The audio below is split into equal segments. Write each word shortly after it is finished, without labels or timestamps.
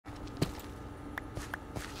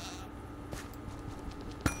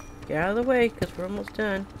Get out of the way, because we're almost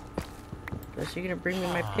done. Unless you're going to bring me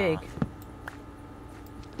my pig.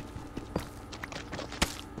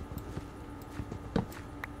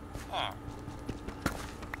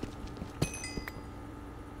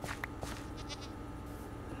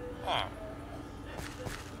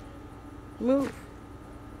 Move.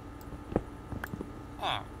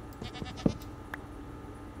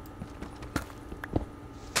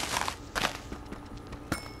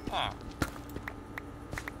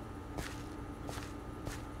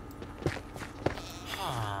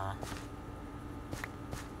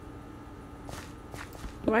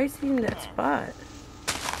 Why is he in that spot?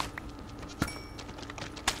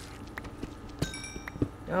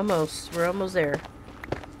 Almost. We're almost there.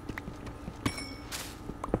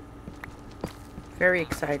 Very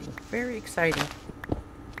exciting. Very exciting.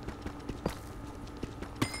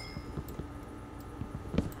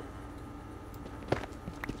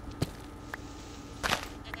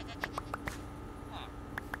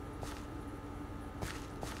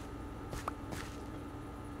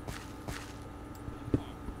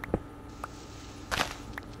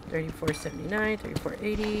 $34.79,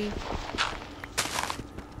 $34.80,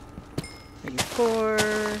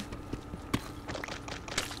 $34.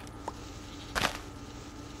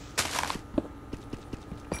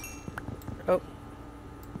 Oh.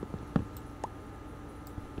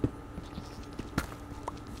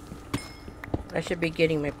 I should be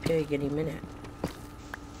getting my pig any minute.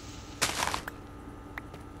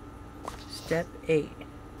 Step 8.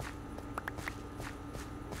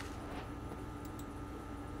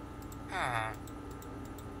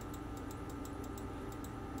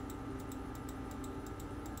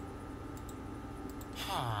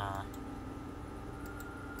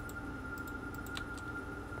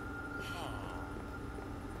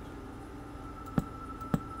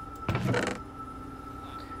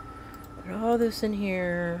 Put all this in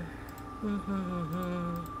here.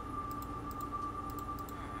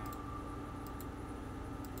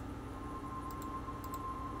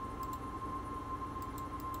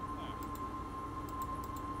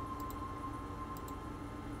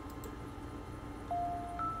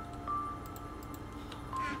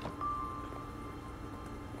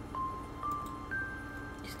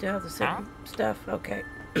 Still have the same stuff? Okay.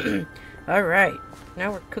 Alright.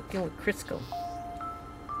 Now we're cooking with Crisco.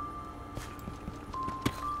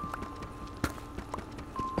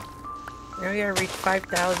 Now we gotta reach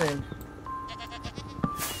 5,000.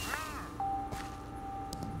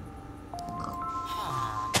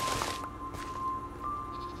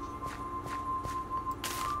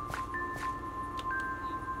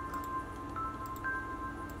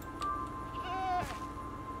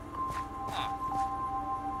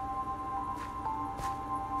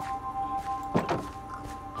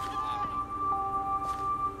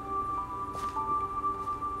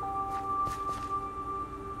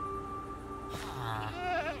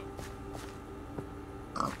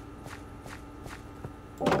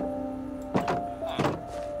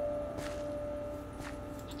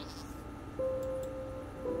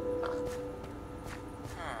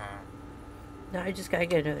 Now I just gotta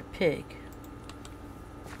get another pig.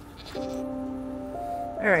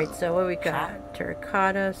 Alright, so what we got?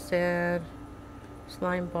 Terracotta, sand,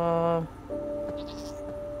 slime ball,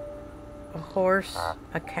 a horse,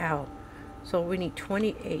 a cow. So we need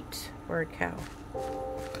 28 for a cow.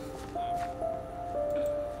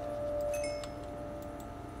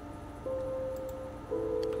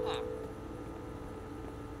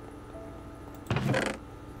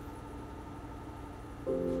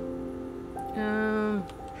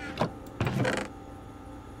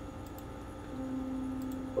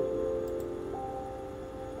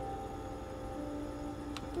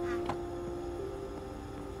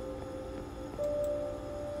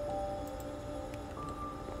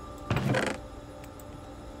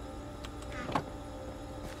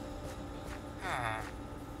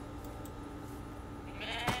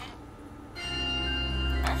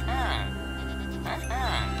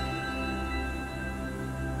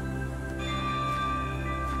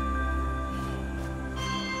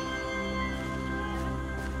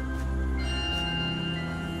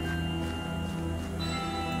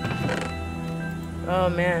 Oh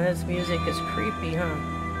man, this music is creepy, huh?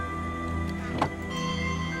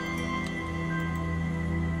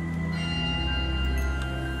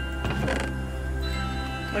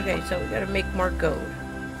 Okay, so we gotta make more gold.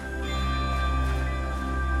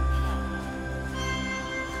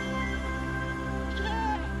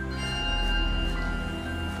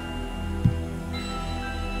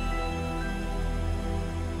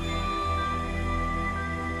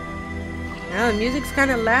 Now the music's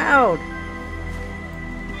kind of loud.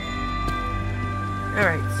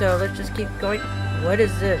 Alright, so let's just keep going. What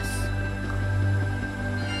is this?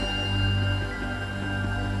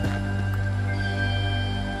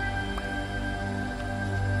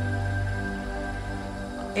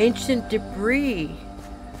 Ancient debris.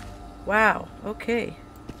 Wow, okay.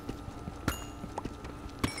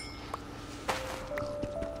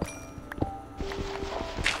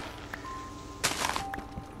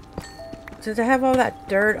 Since I have all that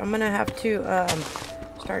dirt, I'm gonna have to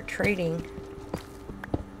start trading.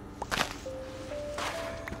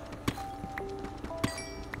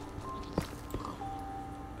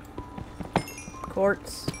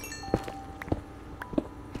 Quartz.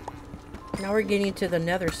 Now we're getting to the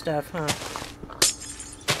nether stuff, huh?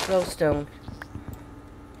 Glowstone.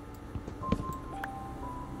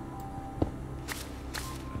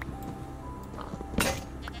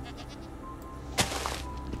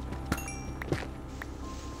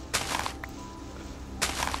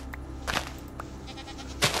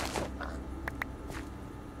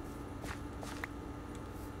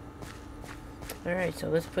 Alright, so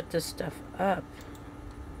let's put this stuff up.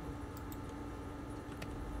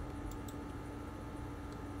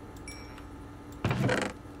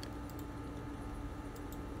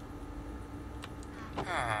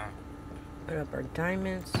 Put up our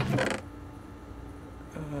diamonds.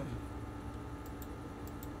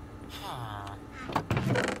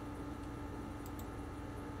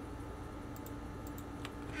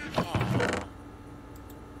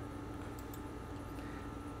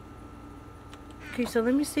 Okay, so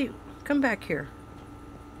let me see. Come back here.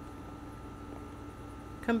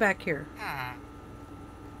 Come back here.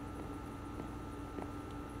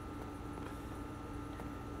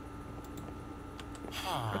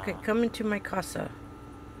 Okay, come into my casa.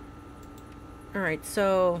 Alright,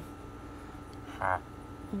 so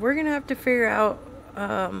we're gonna have to figure out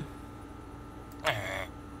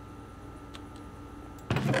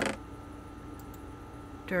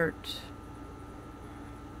dirt.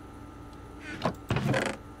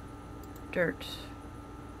 Dirt.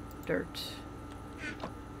 Dirt.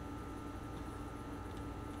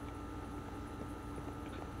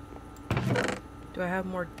 Do I have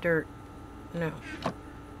more dirt? No.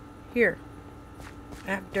 Here.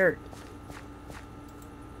 I have dirt.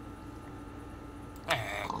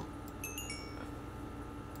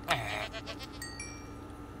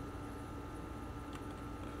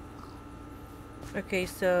 Okay,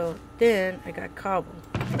 so then I got cobble.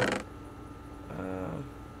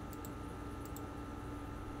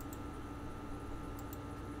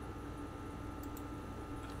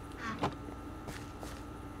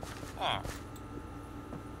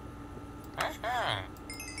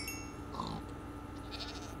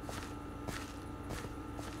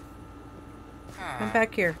 Come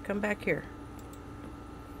back here. Come back here.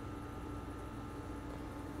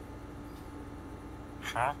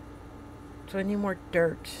 So I need more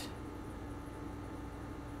dirt.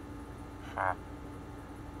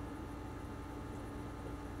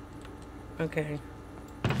 Okay.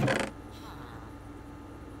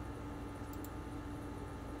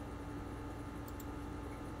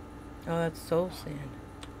 Oh, that's soul sand.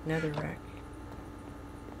 Netherrack.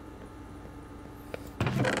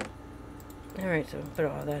 Alright, so put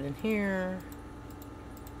all that in here.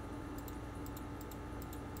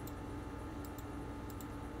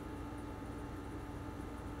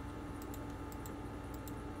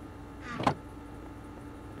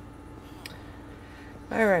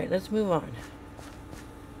 Alright, let's move on.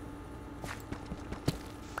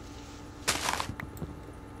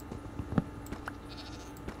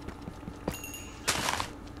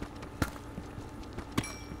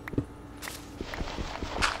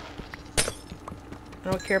 I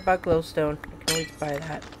don't care about glowstone. I can always buy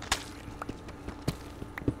that.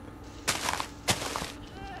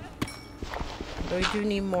 But we do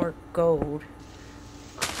need more gold.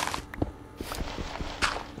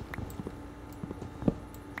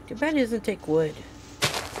 Too bad it doesn't take wood.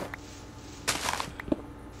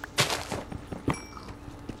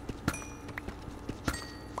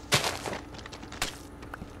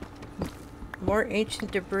 More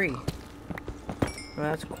ancient debris. Well,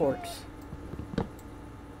 that's quartz.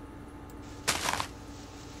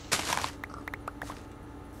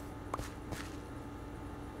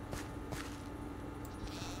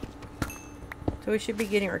 So we should be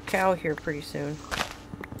getting our cow here pretty soon.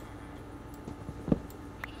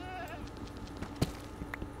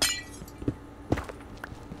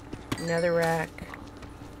 Netherrack.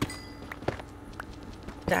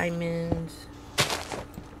 Diamonds.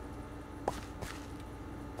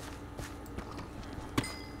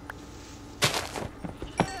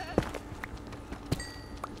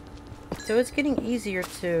 So it's getting easier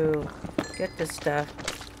to get this stuff.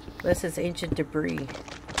 Unless it's ancient debris.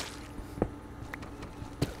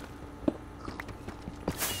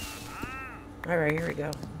 Alright, here we go.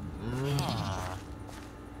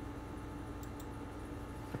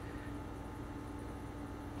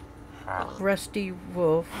 Rusty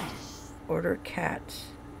wolf. Order cat.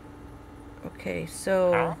 Okay,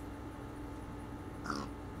 so...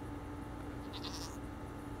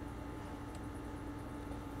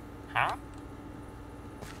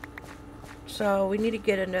 So we need to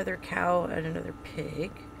get another cow and another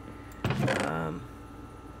pig.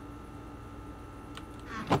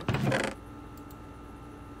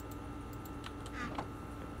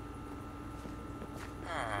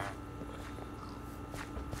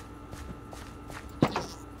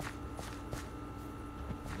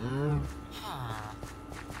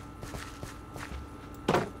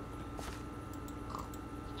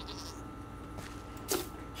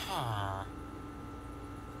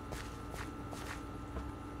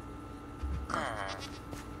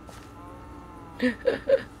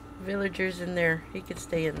 Villagers in there. He could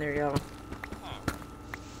stay in there, y'all.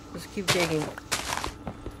 Just keep digging.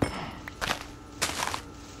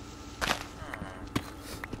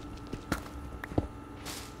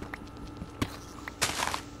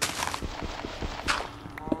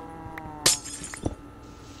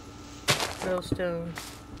 Millstone.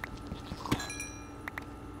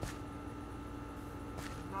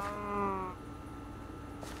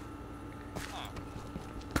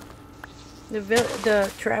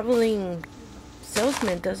 The traveling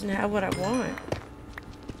salesman doesn't have what I want.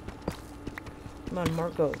 Come on,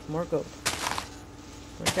 more gold, more gold.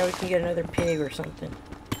 I thought we can get another pig or something.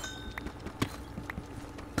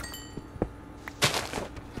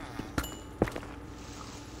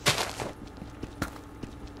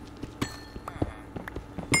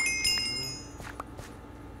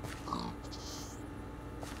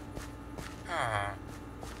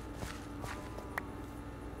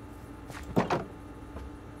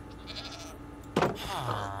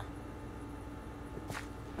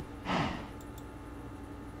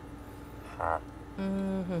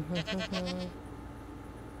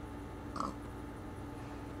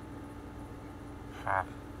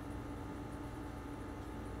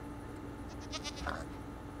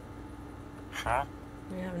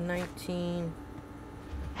 We have 19.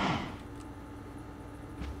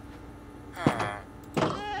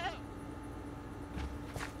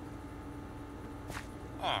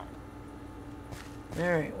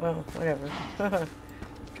 Alright, well, whatever.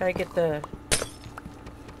 Try to get the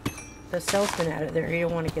salesman out of there. He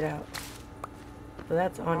don't want to get out. So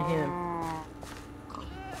that's on him.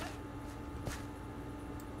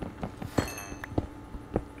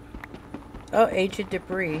 Oh, ancient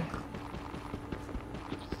debris.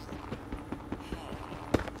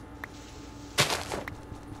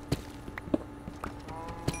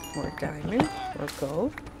 More diamond, more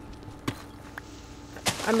gold.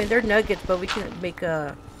 I mean, they're nuggets, but we can make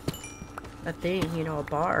a thing, you know, a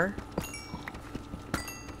bar.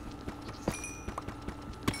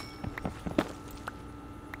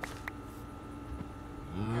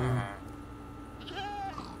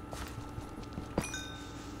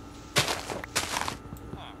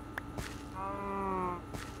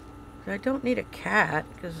 I don't need a cat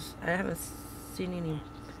because I haven't seen any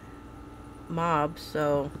mobs,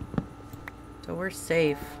 so we're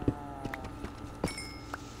safe.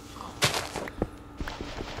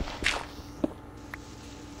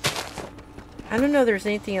 I don't know if there's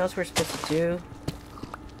anything else we're supposed to do.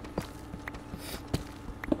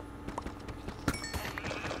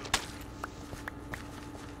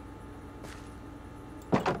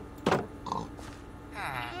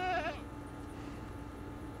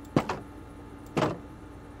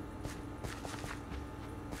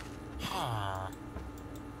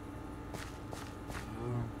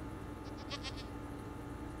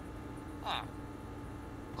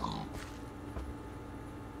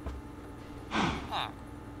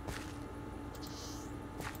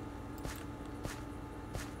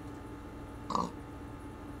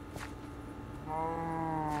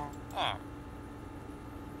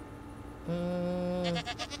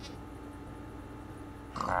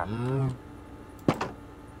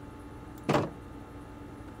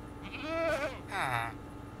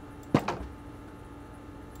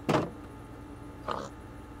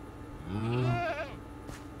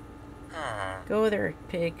 Go there,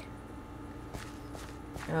 pig.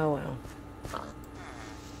 Oh well.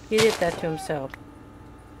 He did that to himself.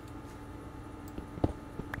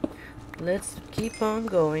 Let's keep on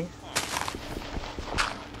going.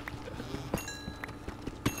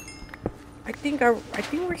 I think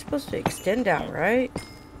we're supposed to extend out, right?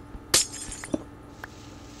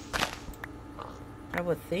 I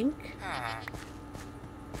would think.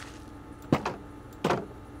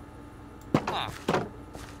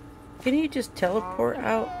 Can you just teleport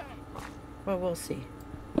out? Well, we'll see.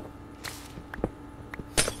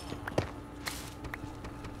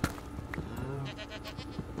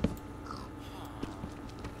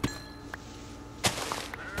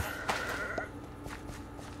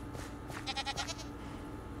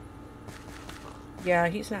 Yeah,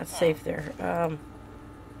 he's not safe there.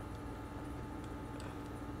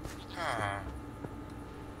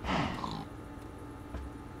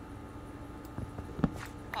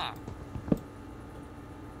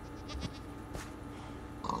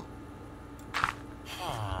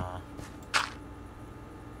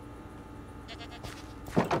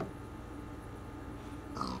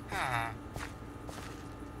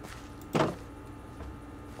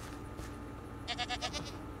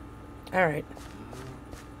 Alright.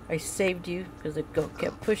 I saved you because the goat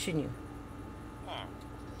kept pushing you.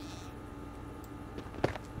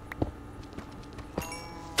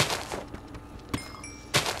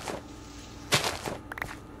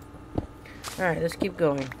 Alright, let's keep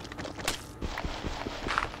going.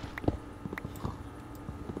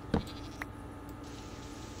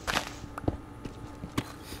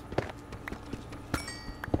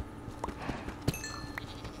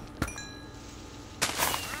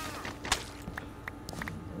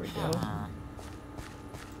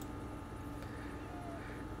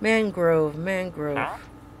 Mangrove, mangrove,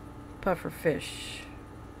 puffer fish,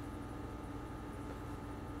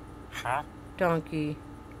 donkey,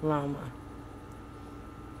 llama.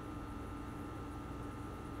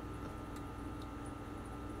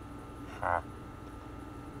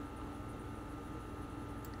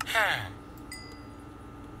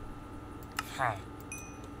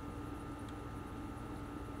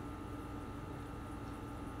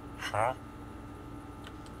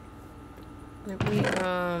 Let me,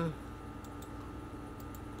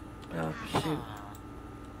 oh, shoot.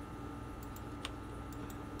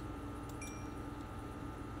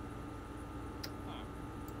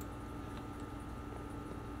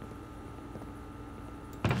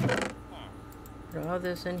 Put all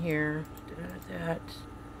this in here. That.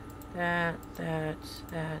 I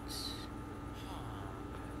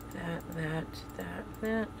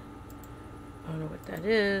don't know what that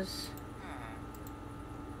is.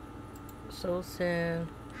 Soul sand.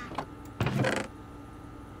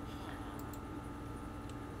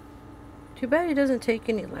 Too bad he doesn't take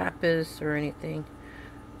any lapis or anything.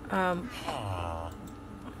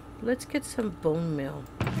 Let's get some bone meal.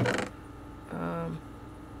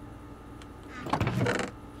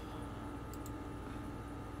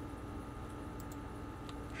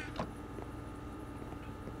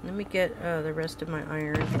 Let me get the rest of my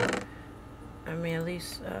iron. I mean, at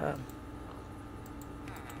least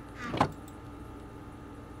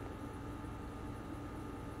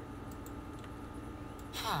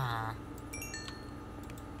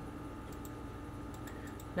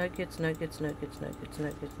nuggets.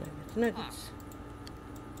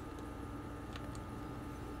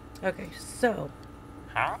 Okay, so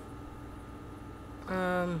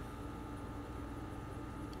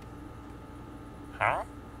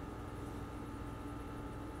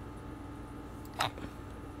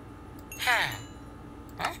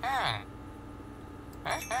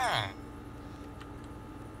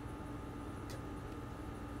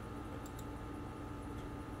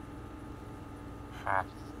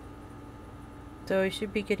so he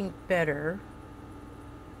should be getting better.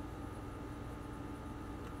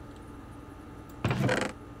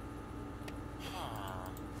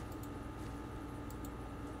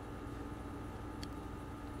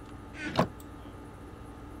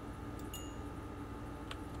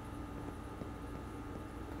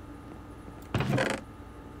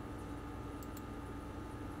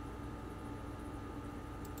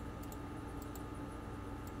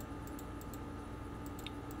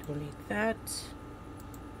 Don't need that.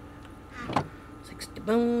 60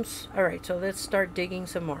 bones. Alright, so let's start digging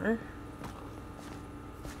some more.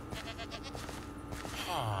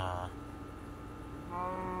 I'm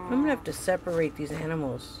gonna have to separate these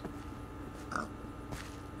animals.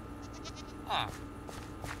 I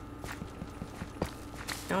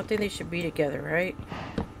don't think they should be together, right?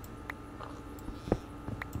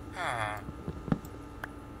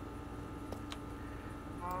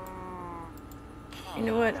 You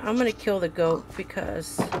know what? I'm gonna kill the goat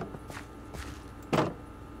because I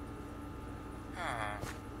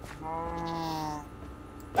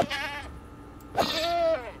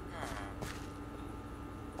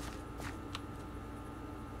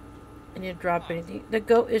didn't drop anything. The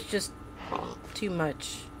goat is just too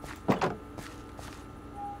much.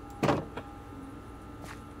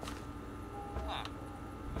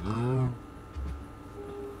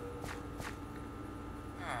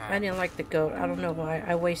 I didn't like the goat. I don't know why.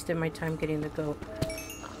 I wasted my time getting the goat.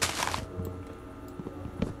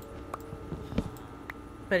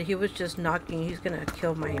 But he was just knocking. He's gonna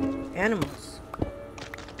kill my animals.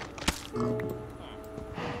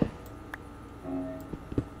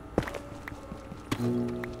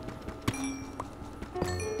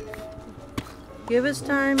 Give us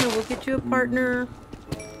time and we'll get you a partner.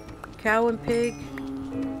 Cow and pig.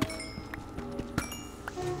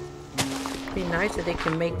 Be nice if they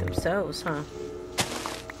can make themselves, huh?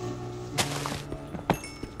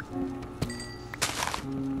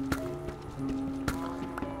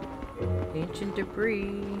 Ancient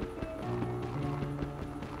debris.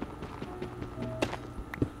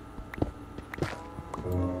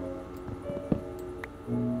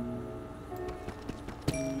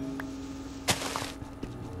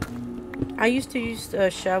 I used to use a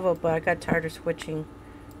shovel, but I got tired of switching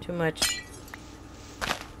too much.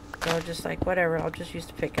 So I was just like, whatever, I'll just use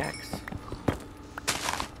the pickaxe.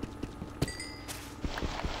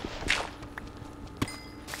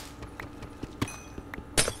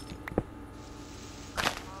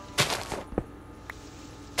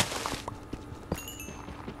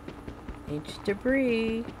 Ancient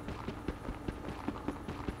debris.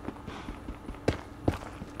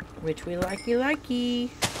 Which we likey.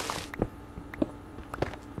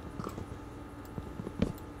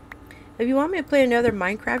 If you want me to play another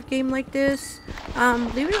Minecraft game like this,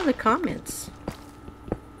 leave it in the comments.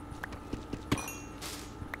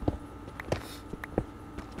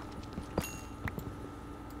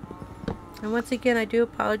 And once again, I do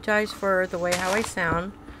apologize for the way how I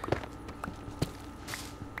sound.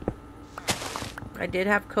 I did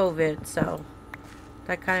have COVID, so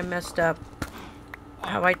that kind of messed up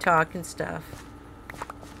how I talk and stuff.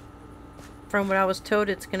 From what I was told,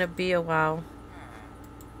 it's going to be a while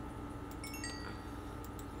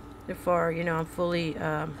before, you know, I'm fully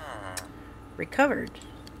recovered.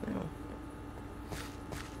 You know.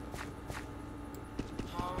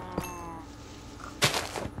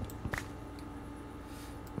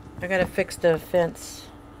 I gotta fix the fence.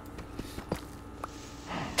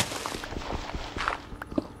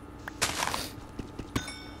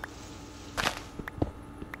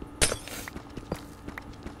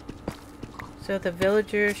 So the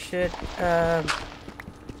villagers should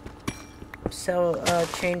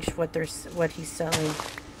change what he's selling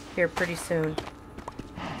here pretty soon.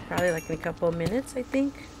 Probably like in a couple of minutes, I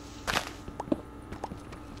think.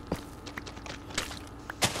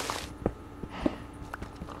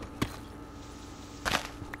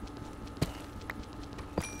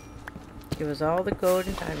 Give us all the gold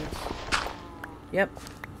and diamonds. Yep.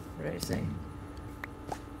 What did I say?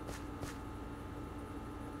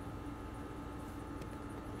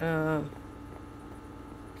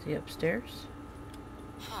 Is he upstairs?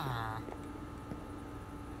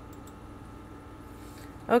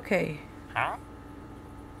 Okay. Huh?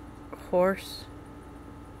 Horse.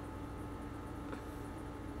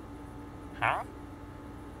 Huh?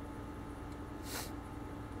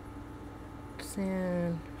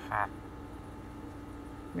 Sand. Huh?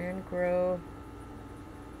 Mangrove.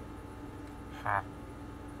 Huh?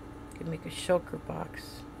 Could make a shulker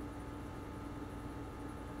box.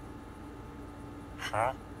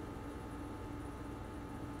 Huh?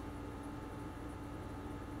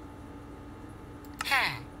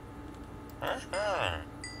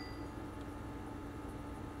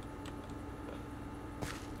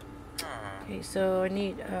 Okay, so I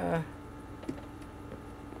need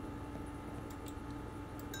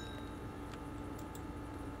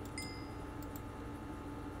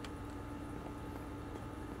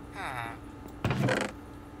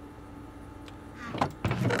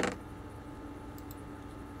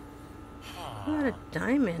not a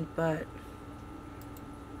diamond, but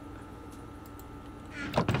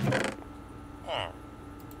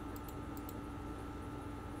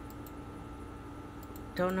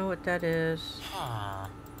don't know what that is.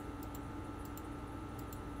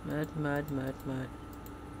 Mud.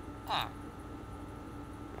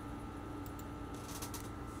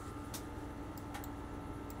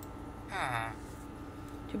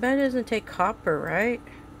 Too bad it doesn't take copper, right?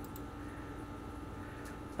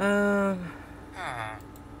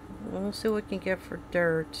 We'll see what we can get for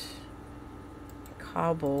dirt.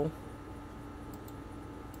 Cobble.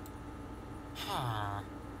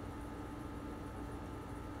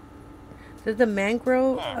 Did the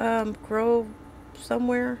mangrove grow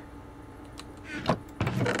somewhere?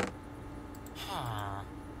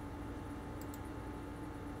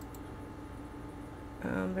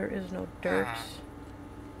 There is no dirt.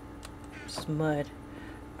 It's mud.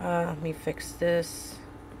 Let me fix this.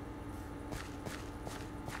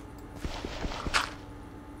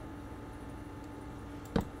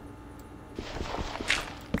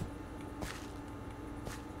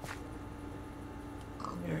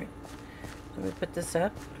 put this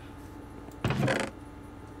up.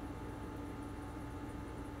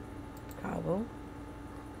 Cobble.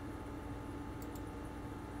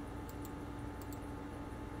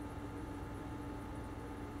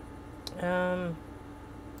 There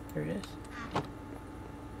it is.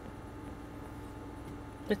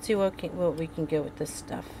 Let's see what we can get with this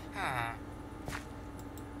stuff.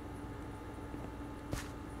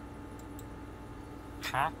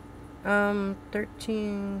 Huh?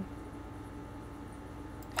 13.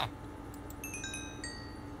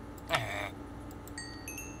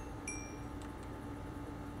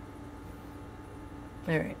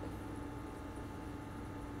 All right.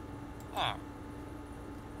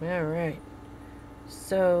 All right.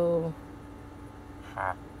 So,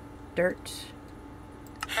 dirt.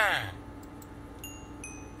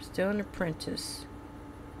 Still an apprentice.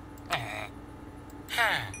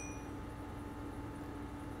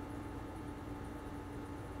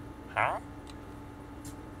 Huh?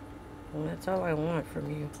 Well, that's all I want from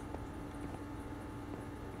you.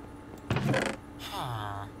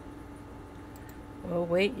 We'll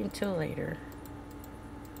wait until later.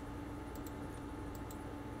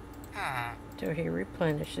 Till he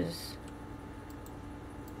replenishes.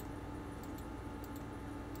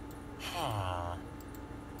 All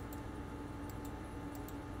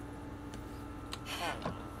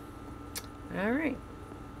right.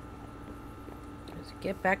 Let's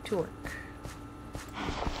get back to work.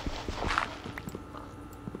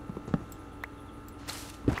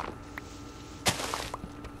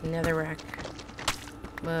 Netherrack,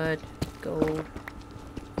 mud, gold.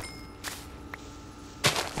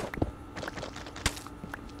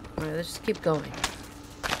 All right, let's just keep going.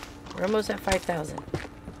 We're almost at 5,000.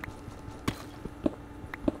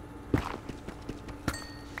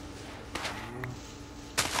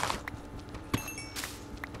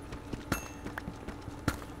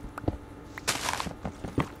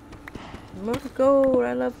 More gold.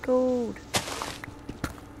 I love gold.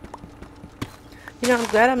 You know, I'm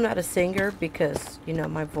glad I'm not a singer because, you know,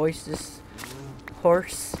 my voice is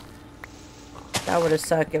hoarse. That would have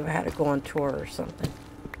sucked if I had to go on tour or something.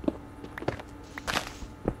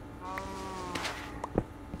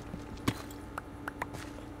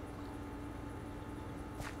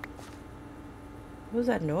 What was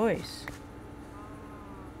that noise?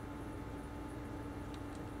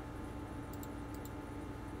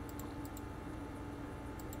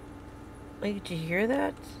 Like, did you hear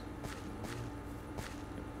that?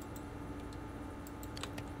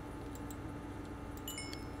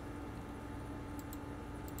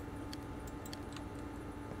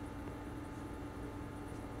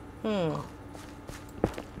 Well,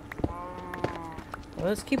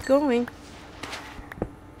 let's keep going.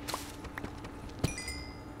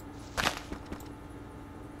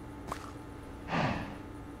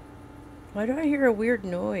 Why do I hear a weird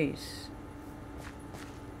noise?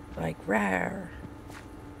 Like rawr.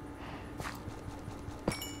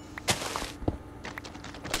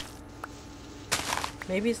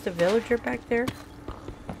 Maybe it's the villager back there.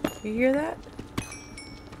 You hear that?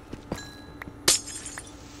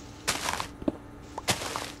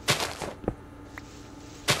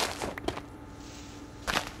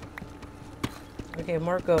 Okay,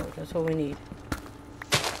 more gold. That's what we need.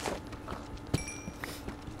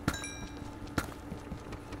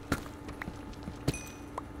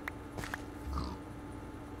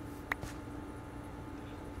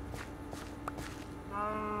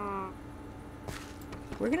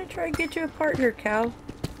 We're gonna try and get you a partner, Cal.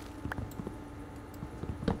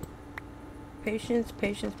 Patience,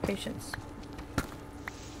 patience, patience.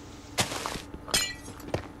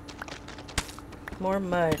 More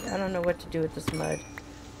mud. I don't know what to do with this mud.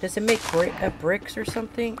 Does it make bricks or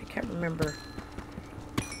something? I can't remember.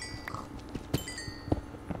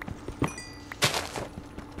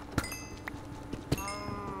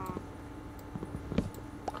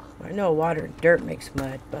 I know water and dirt makes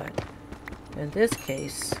mud, but in this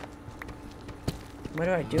case, what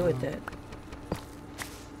do I do with it?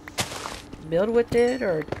 Build with it,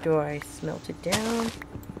 or do I smelt it down?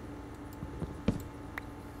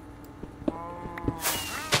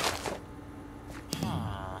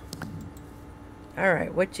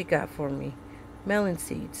 Alright, what you got for me? Melon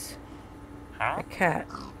seeds. Huh? A cat.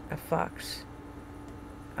 A fox.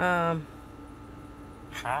 Huh?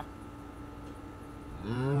 Huh?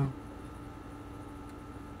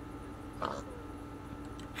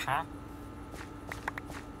 Huh?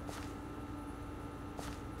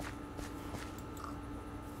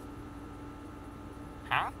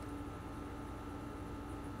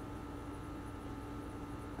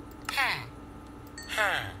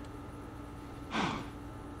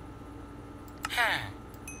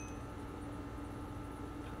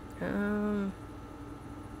 Huh?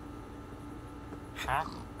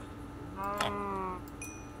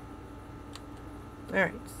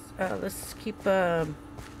 Alright, let's keep, doing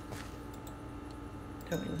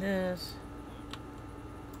this.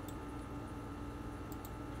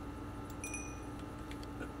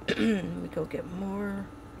 Let me go get more.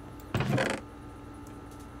 Put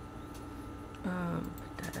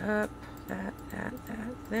that up. That.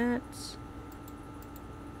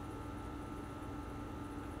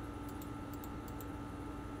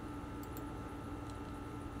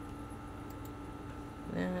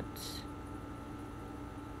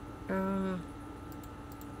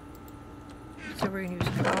 So we're gonna use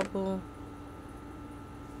cobble.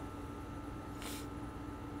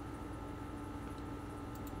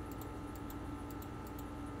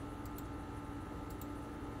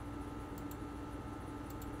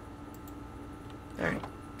 Alright,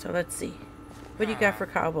 so let's see. What do you got for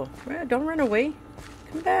cobble? Well, don't run away.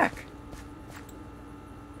 Come back.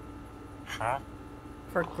 Huh?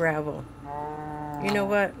 For gravel. You know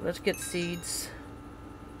what? Let's get seeds.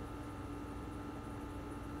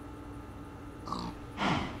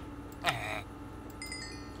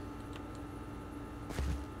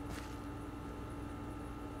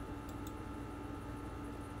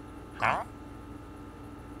 Huh?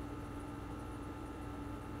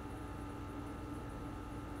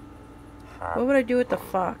 What would I do with the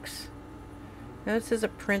fox? Now it says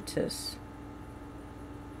apprentice.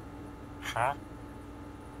 Huh?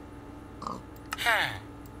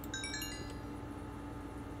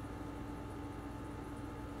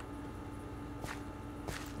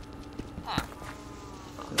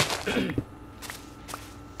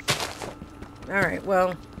 Alright,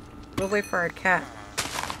 well, we'll wait for our cat.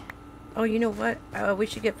 Oh, you know what? We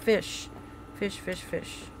should get fish. Fish.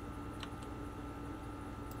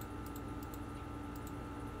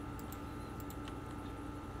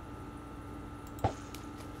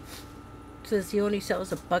 Says he only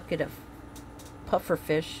sells a bucket of puffer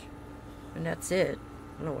fish, and that's it.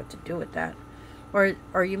 I don't know what to do with that. Or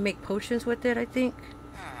you make potions with it, I think.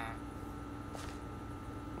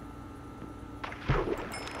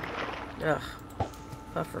 Ugh,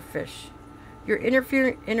 puffer fish. You're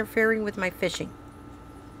interfering with my fishing.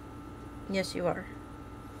 Yes, you are.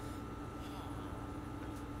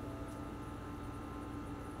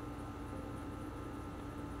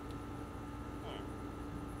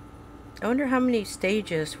 I wonder how many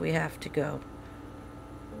stages we have to go.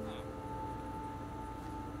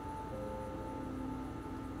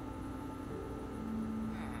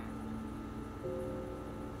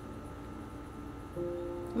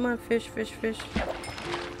 Come on, fish.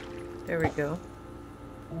 There we go.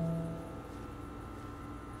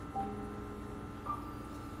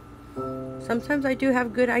 Sometimes I do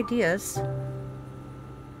have good ideas.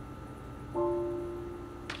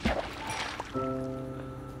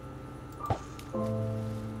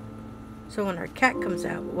 So when our cat comes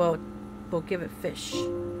out, well, we'll give it fish.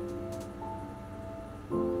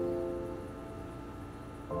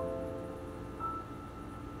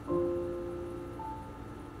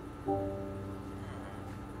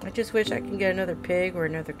 I just wish I can get another pig or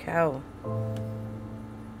another cow.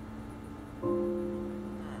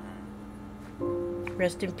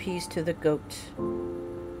 Rest in peace to the goat.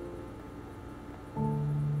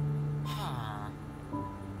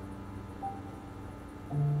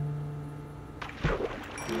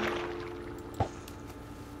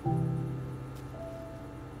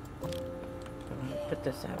 Put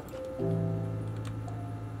this out.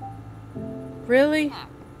 Really?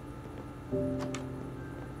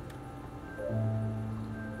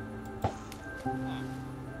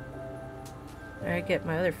 I get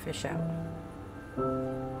my other fish out.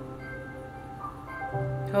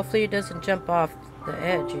 Hopefully it doesn't jump off the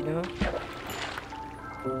edge, you know?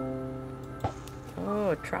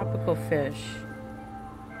 Oh, a tropical fish.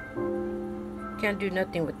 Can't do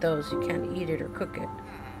nothing with those. You can't eat it or cook it.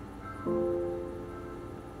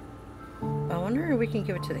 I wonder if we can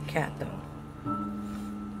give it to the cat, though.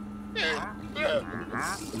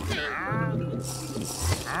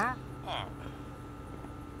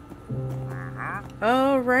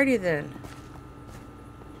 Alrighty then.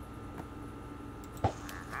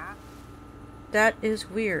 That is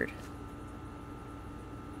weird.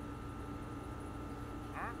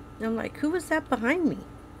 I'm like, who was that behind me?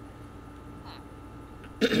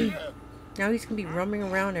 Now he's gonna be roaming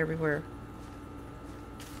around everywhere.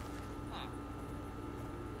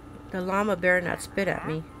 The llama better not spit at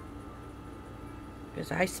me,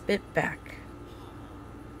 because I spit back.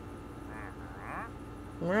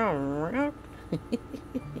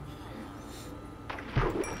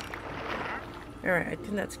 Alright, I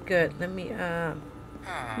think that's good. Let me,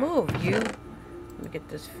 Move, you. Let me get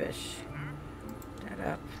this fish. That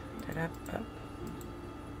up. That up, up.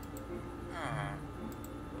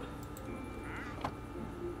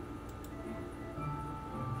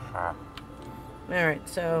 Alright,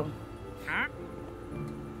 so...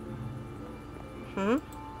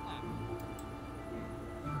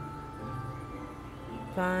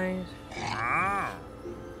 Vines.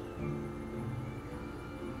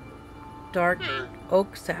 Dark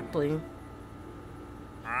oak sapling.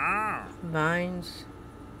 Vines.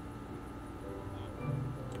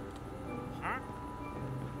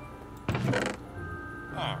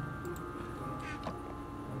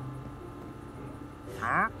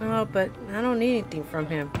 Oh, but I don't need anything from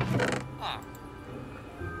him.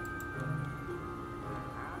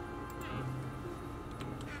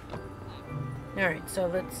 Alright, so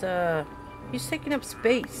let's, he's taking up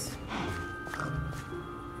space.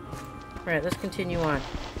 Alright, let's continue on.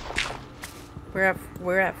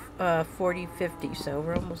 We're at 40, 50, so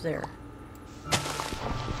we're almost there.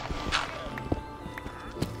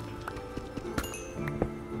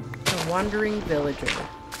 A wandering villager.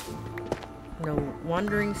 No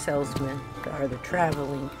wandering salesman, or the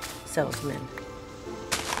traveling salesman.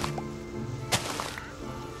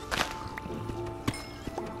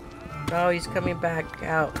 Oh, he's coming back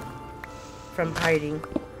out from hiding.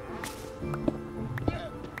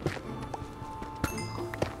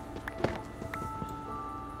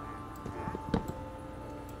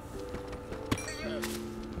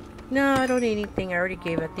 No, I don't need anything. I already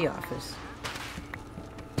gave at the office.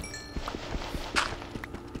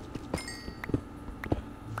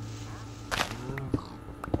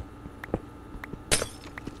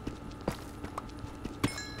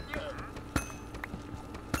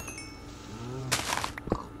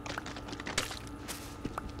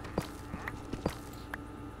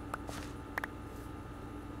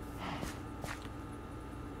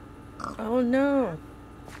 Oh no.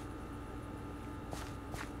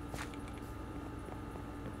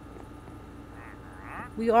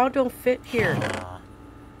 We all don't fit here.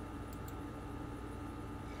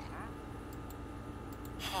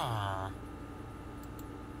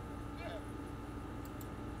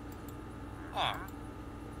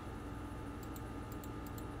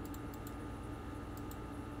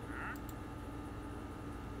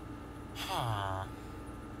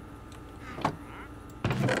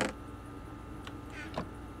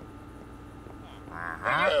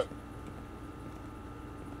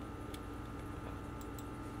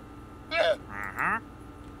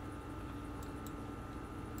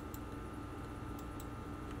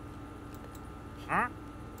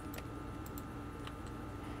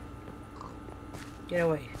 Get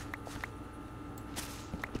away.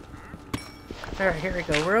 Alright, here we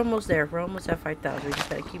go. We're almost there. We're almost at 5,000. We just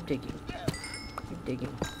gotta keep digging. Keep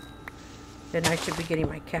digging. Then I should be getting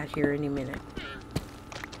my cat here any minute.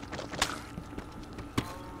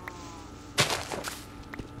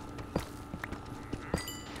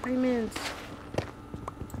 Diamonds.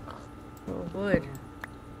 Oh, wood.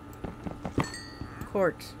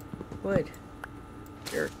 Quartz. Wood.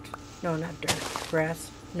 Dirt. No, not dirt. Grass.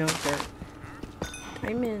 No, dirt.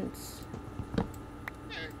 Diamonds.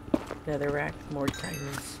 Netherrack. More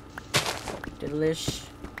diamonds. Delish.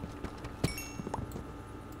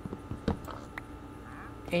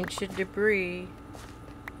 Ancient debris.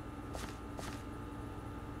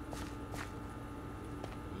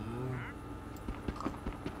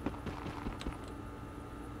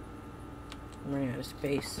 I'm running out of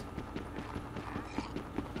space.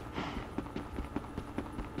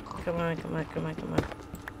 Come on, come on, come on, come on.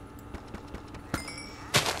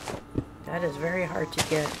 That is very hard to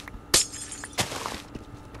get.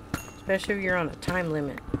 Especially if you're on a time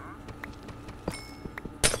limit.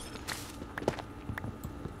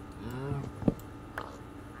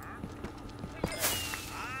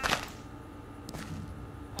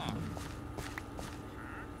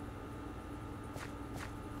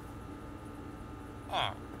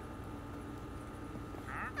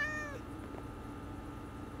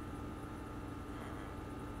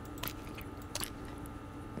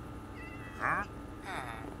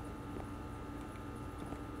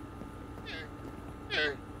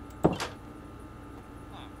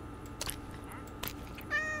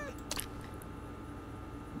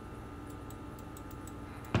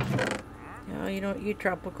 No, you don't eat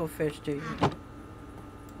tropical fish, do you?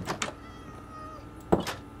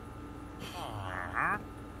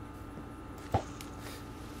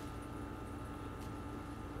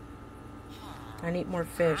 I need more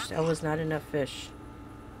fish. That was not enough fish.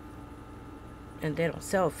 And they don't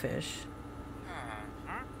sell fish.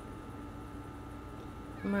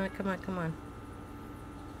 Come on, come on, come on.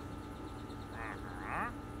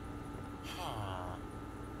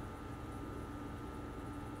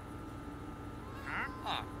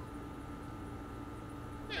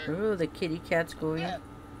 Oh, the kitty cat's going.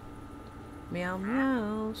 Meow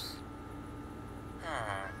meows.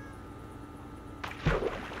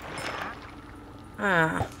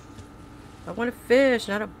 Ah. I want a fish,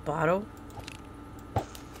 not a bottle.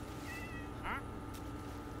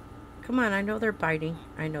 Come on, I know they're biting.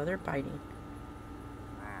 I know they're biting.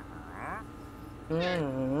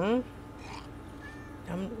 Mm-hmm.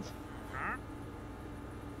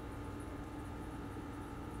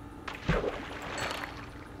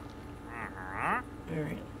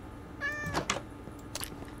 Alright.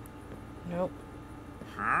 Nope.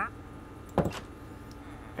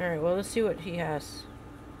 Alright, well, let's see what he has.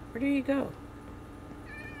 Where did he go?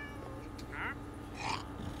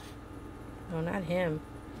 No, not him.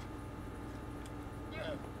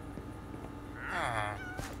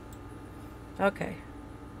 Okay.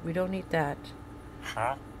 We don't need that.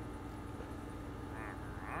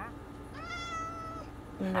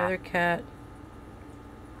 Another cat.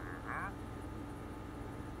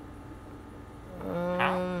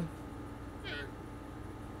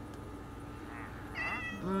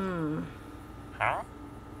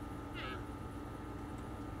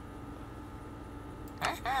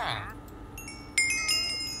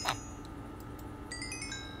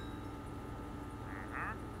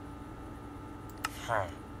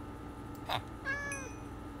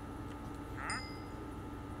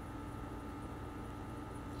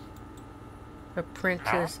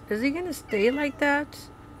 Apprentice. Is he gonna stay like that?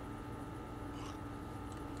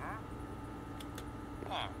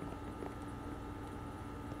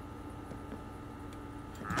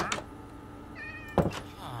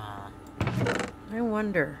 I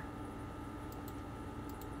wonder.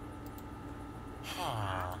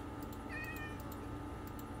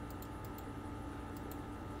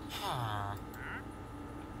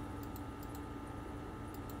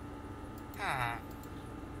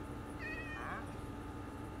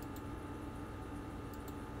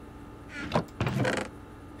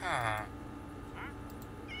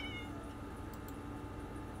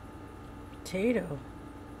 Potato.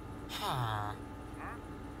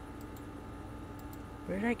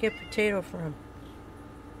 Where did I get potato from?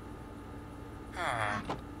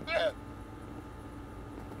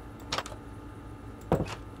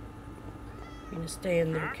 You're gonna stay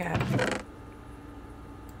in there, cat.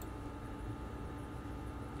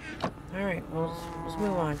 Alright, well, let's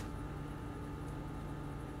move on.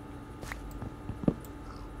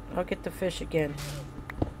 I'll get the fish again.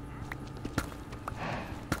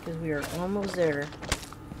 Because we are almost there.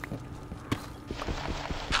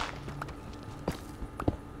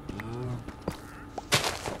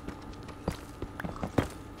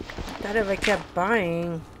 Thought if I kept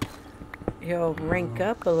buying, he'll rank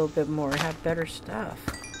up a little bit more, have better stuff.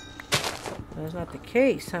 That's not the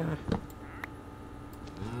case, huh?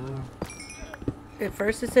 At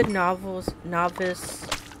first it said novice,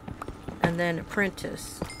 and then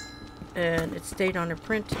apprentice. And it stayed on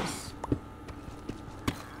apprentice.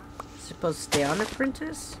 It's supposed to stay on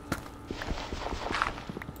apprentice?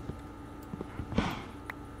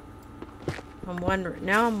 I'm wondering,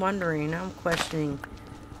 now I'm questioning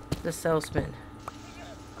the salesman.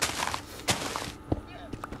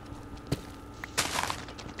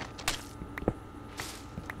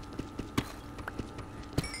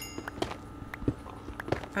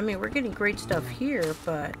 I mean, we're getting great stuff here,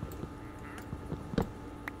 but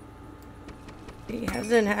he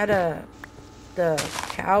hasn't had the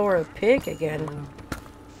cow or a pig again.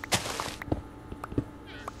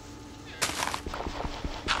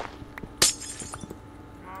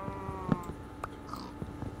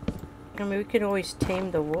 I mean, we could always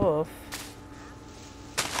tame the wolf,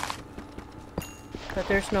 but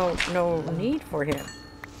there's no need for him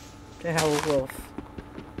to have a wolf.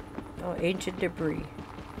 Oh, ancient debris.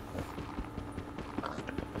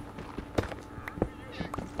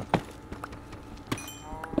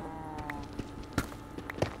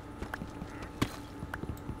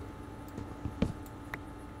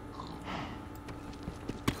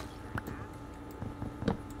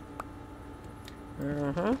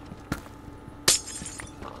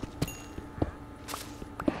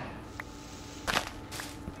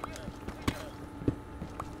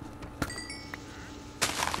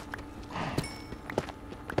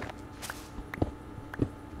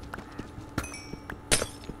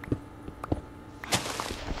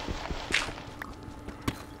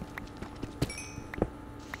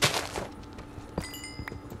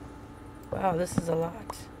 Wow, this is a lot.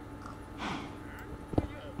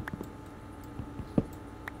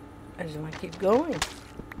 I just want to keep going.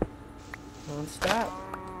 Don't stop.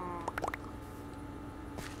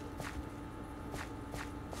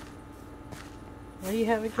 What do you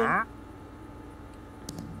have again?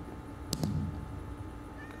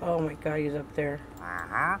 Oh my god, he's up there.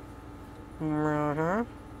 Uh-huh. Uh-huh.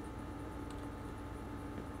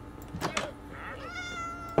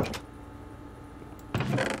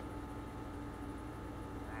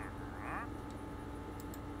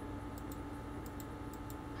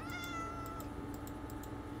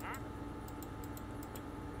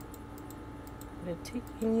 Did I take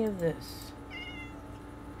any of this?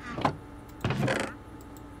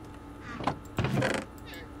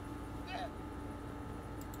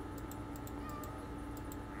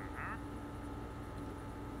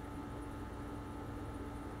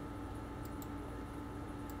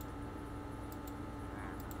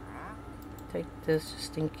 Take this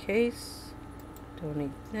just in case. Don't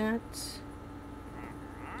need that.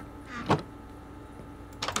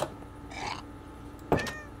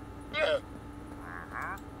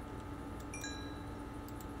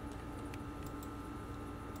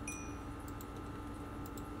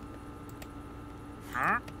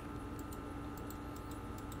 Huh?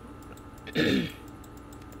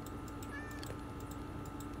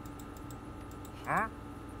 Huh?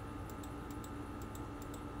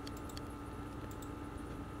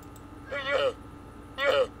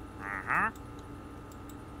 Uh-huh.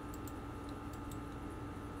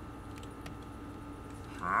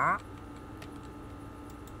 Huh?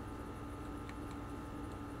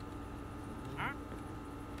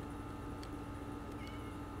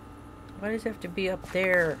 Why does it have to be up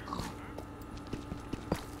there?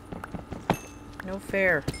 No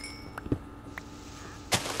fair.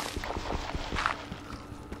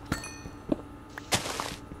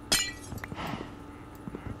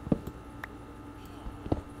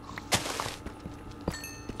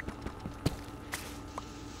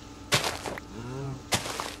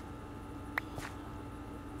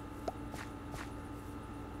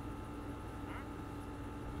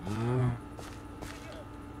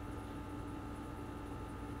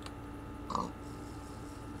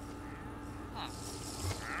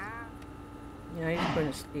 Yeah, he's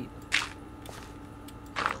going to sleep.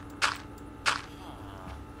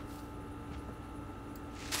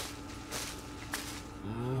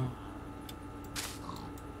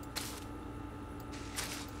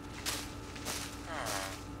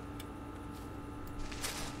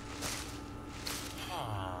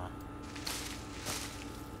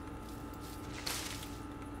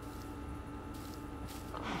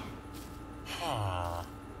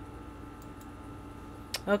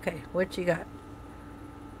 Okay, what you got?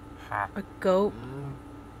 A goat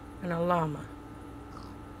and a llama.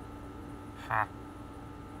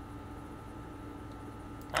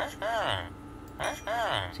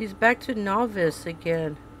 She's back to novice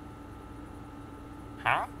again.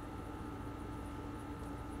 Huh?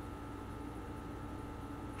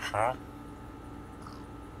 Huh?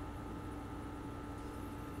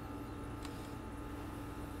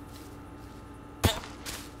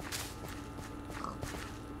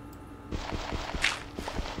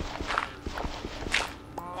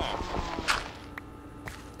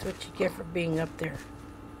 That's what you get for being up there.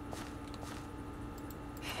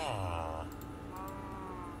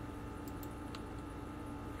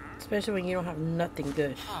 Especially when you don't have nothing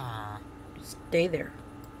good. Just stay there.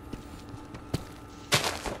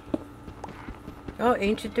 Oh,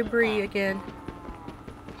 ancient debris again.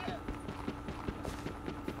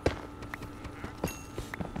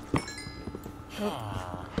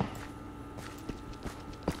 Oh.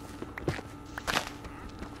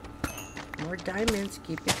 More diamonds.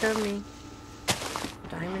 Keep it coming.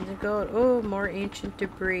 Diamonds and gold. Oh, more ancient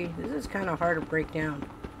debris. This is kind of hard to break down.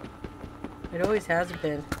 It always has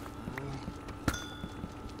been.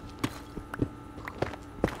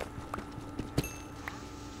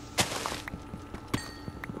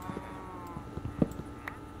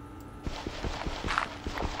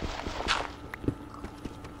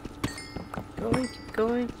 Going, keep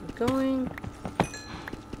going, keep going.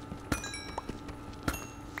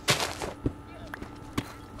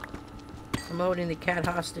 I'm holding the cat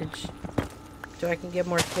hostage so I can get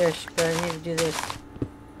more fish, but I need to do this.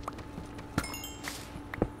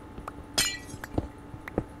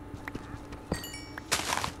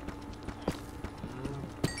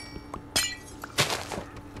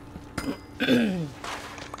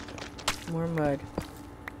 More mud.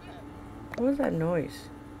 What was that noise?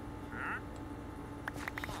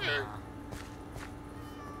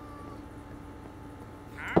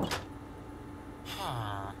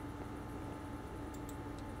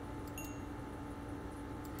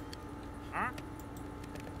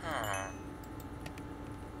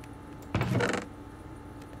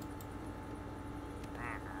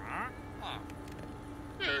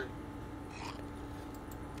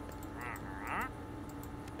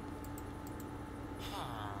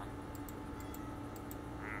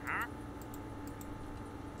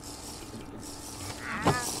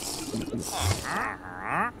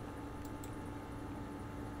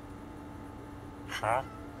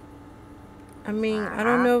 I mean, I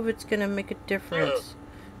don't know if it's gonna make a difference,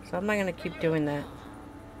 so I'm not gonna keep doing that.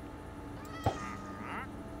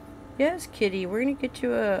 Yes, kitty, we're gonna get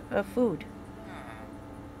you a food.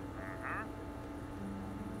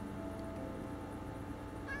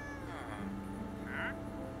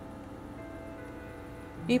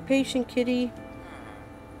 Be patient, kitty.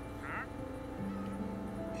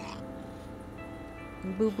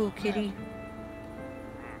 Boo-boo, kitty.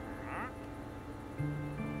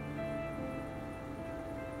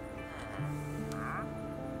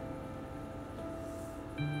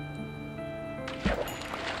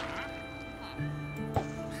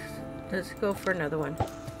 Let's go for another one.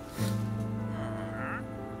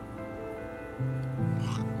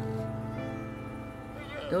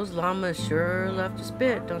 Those llamas sure love to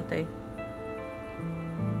spit, don't they?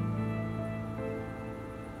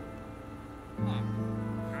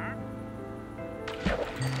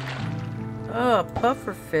 Oh,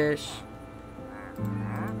 pufferfish.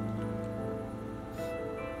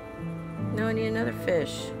 No, I need another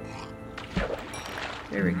fish.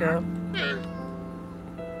 There we go.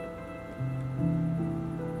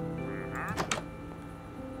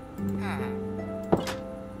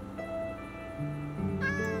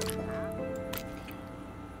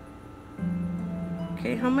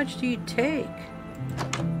 Okay, how much do you take?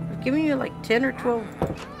 I've given you like 10 or 12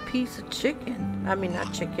 pieces of chicken. I mean,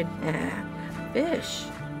 not chicken. Fish.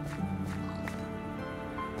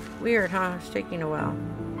 Weird, huh? It's taking a while.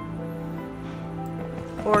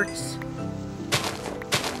 Quartz.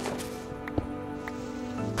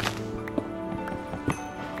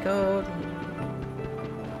 Gold.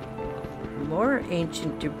 More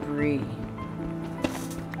ancient debris.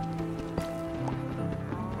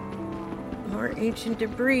 More ancient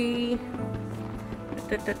debris.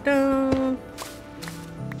 Da, da, da.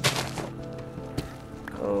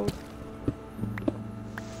 Gold.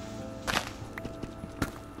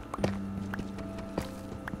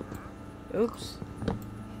 Oops.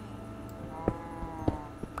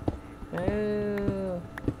 Oh.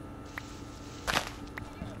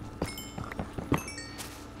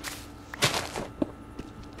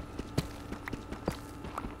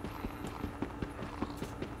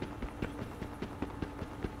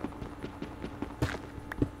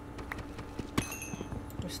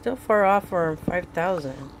 We're still far off for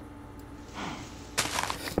 5,000.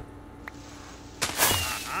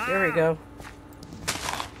 There we go.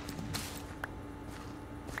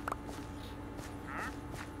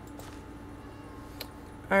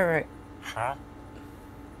 All right.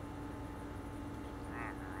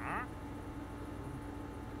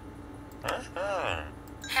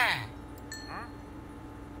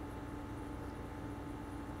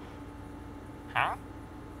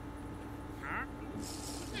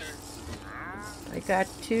 I got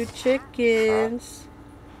 2 chickens.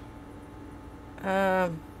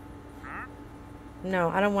 No,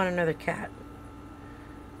 I don't want another cat.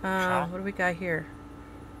 What do we got here?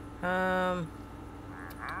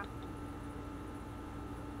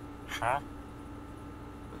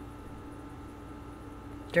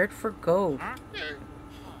 Dirt for gold.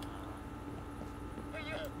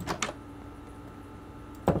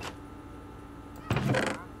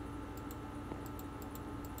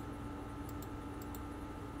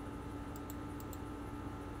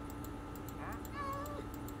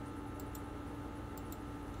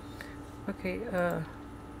 Okay,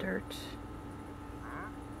 dirt.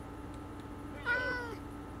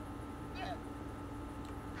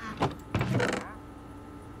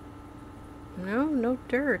 No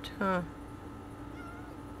dirt, huh?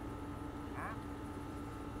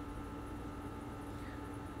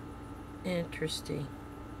 Interesting.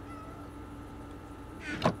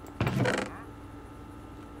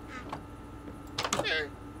 What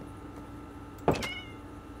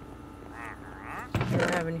do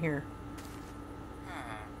I have in here?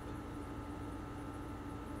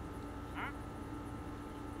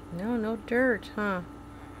 No dirt, huh?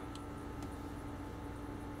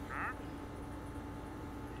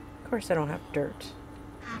 Of course I don't have dirt.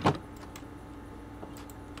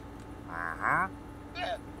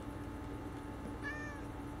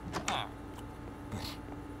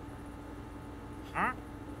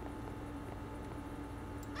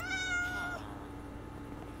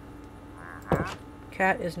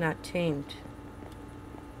 Cat is not tamed.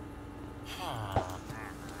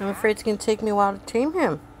 I'm afraid it's going to take me a while to tame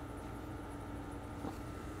him.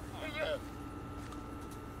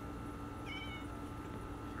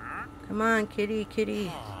 Come on, kitty,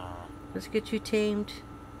 kitty. Let's get you tamed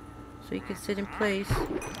so you can sit in place.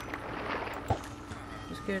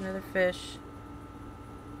 Just Let's get another fish.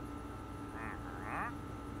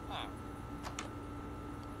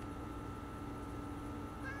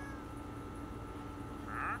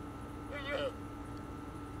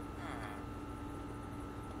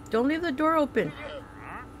 Don't leave the door open.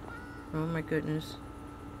 Oh my goodness.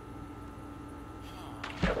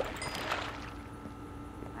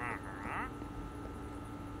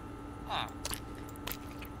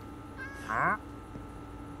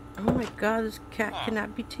 Oh my god, this cat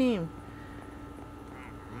cannot be tamed.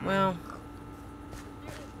 Well,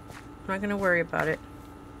 I'm not gonna worry about it.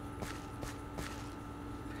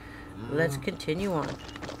 Let's continue on.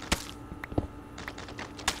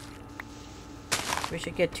 We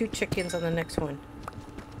should get 2 chickens on the next one.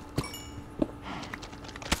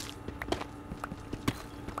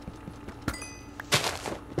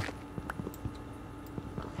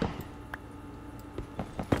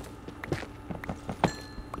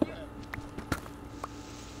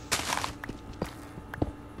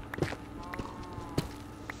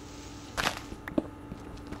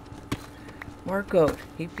 More goat.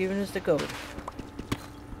 Keep giving us the goat.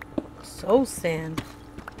 So sand.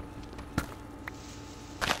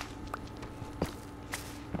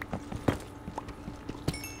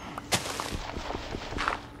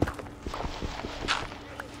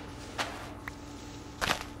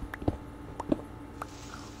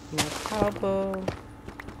 More cowboy.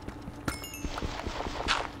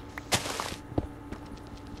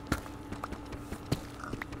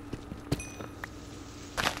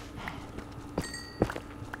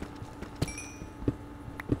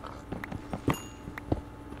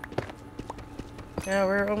 Yeah,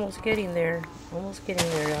 we're almost getting there. Almost getting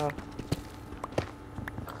there, y'all.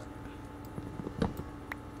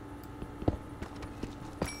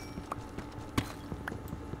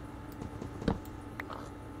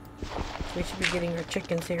 We should be getting our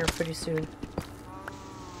chickens here pretty soon.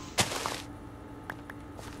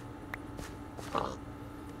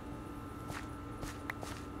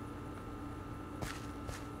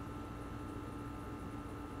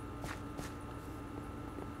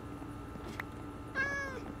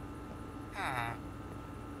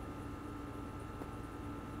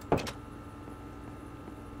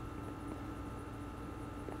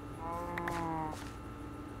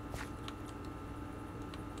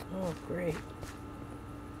 Oh, great.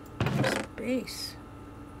 Space.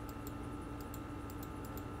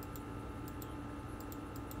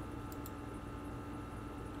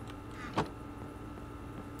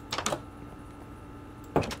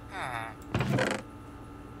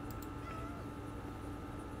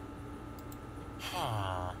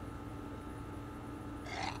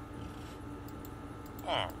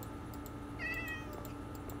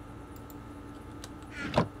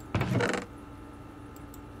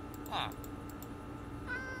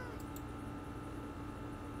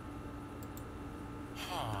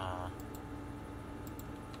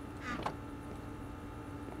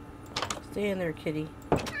 Stay in there, kitty.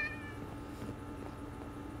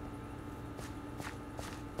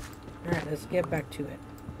 Alright, let's get back to it.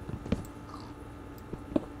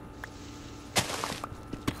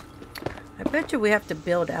 I bet you we have to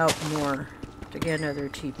build out more to get another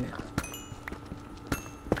achievement.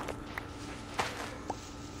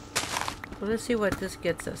 Well, let's see what this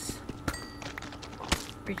gets us.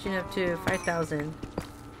 Reaching up to 5,000.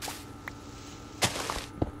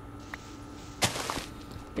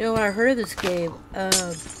 You know, when I heard of this game,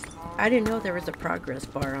 I didn't know there was a progress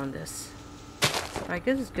bar on this. So I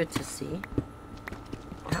guess it's good to see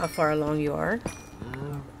how far along you are.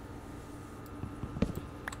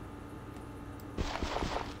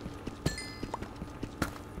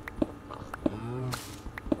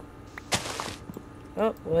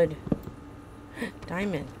 Oh, wood.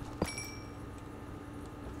 Diamond.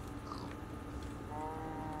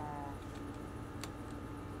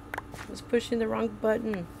 I was pushing the wrong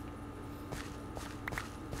button.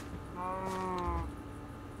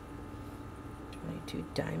 $22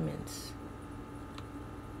 diamonds.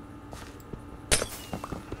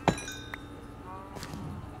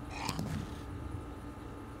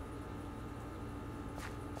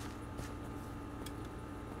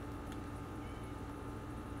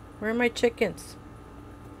 Where are my chickens?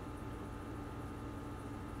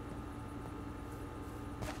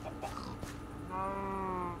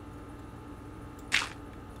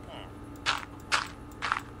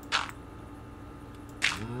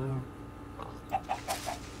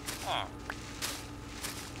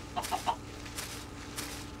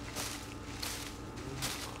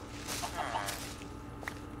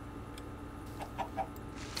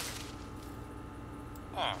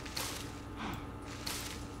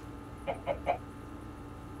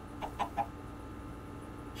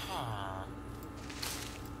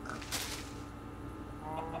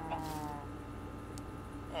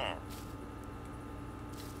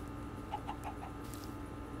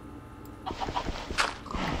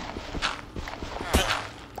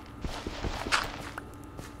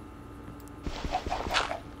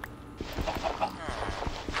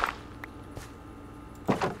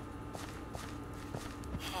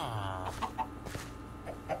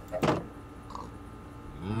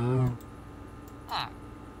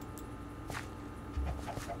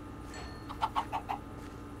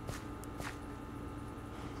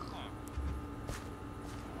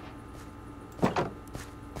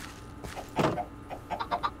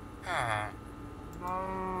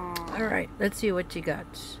 Alright, let's see what you got.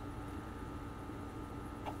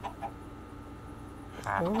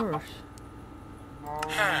 Horse.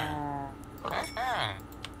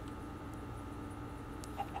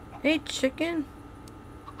 Hey, chicken.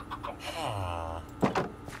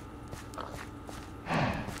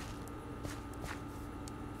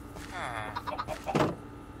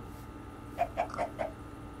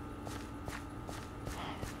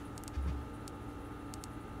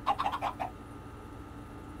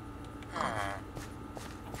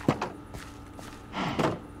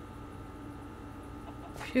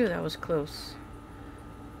 Phew, that was close.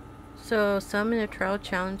 So, summon a trial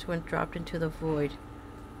challenge when dropped into the void.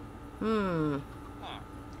 And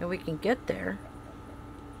we can get there.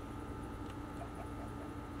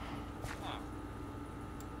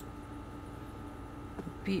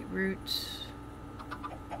 Beetroots.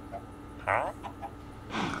 Huh?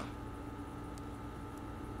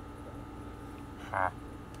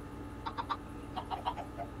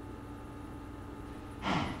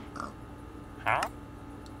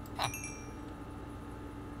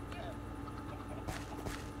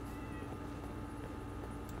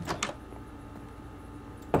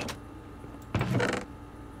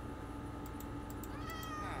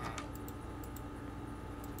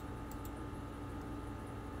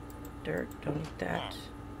 Dirt, don't eat that.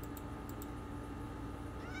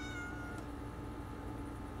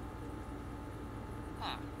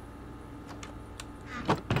 I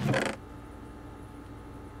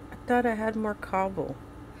thought I had more cobble.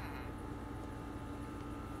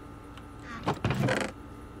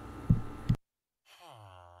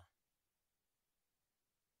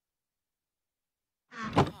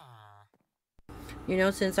 You know,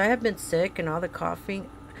 since I have been sick and all the coughing.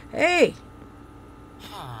 Hey!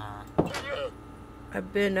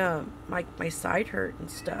 I've been, my side hurt and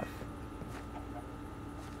stuff.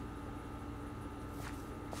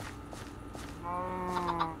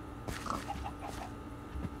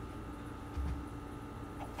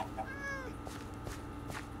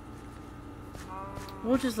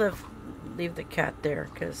 We'll just leave the cat there,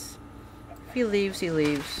 because if he leaves, he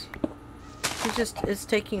leaves. It's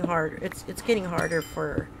taking hard. It's getting harder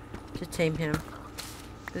to tame him,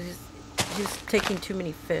 because he's taking too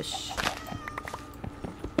many fish.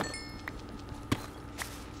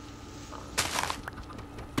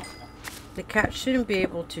 The cat shouldn't be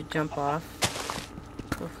able to jump off.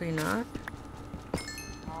 Hopefully not.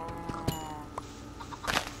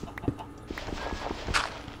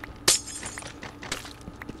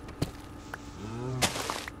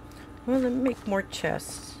 Well, let me make more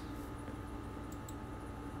chests.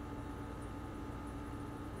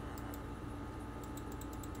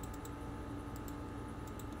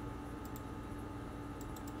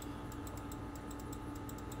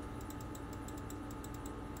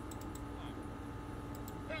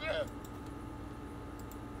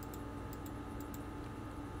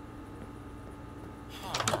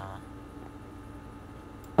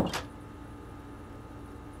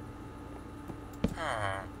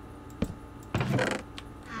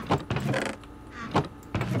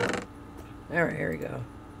 Alright, here we go.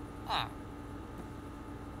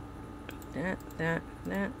 That.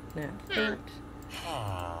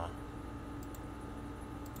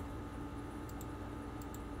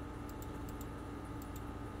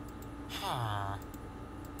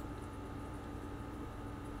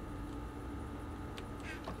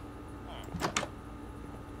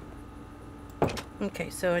 Okay,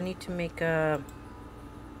 so I need to make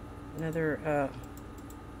another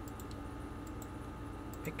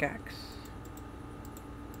pickaxe.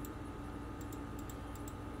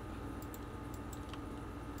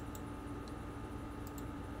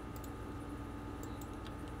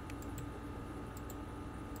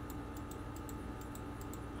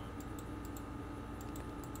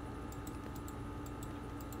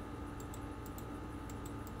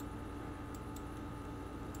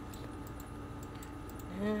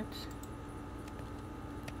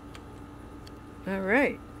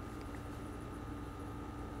 Alright.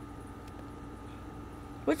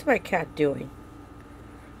 What's my cat doing?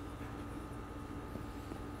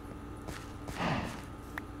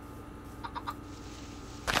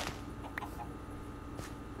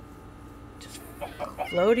 Just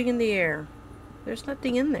floating in the air. There's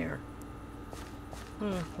nothing in there.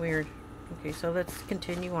 Weird. Okay, so let's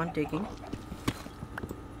continue on digging.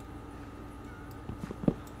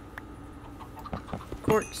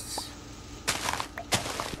 Quartz.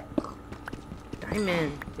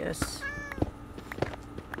 Diamond, yes.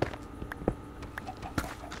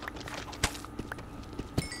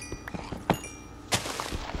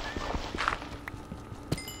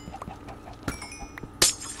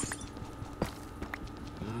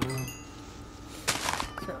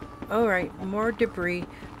 Alright, more debris.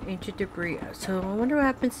 Ancient debris. So I wonder what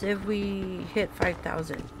happens if we hit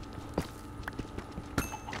 5,000.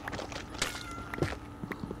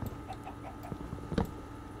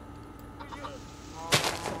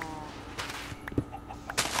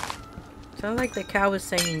 Sounds like the cow is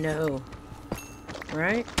saying no.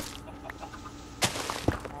 Right?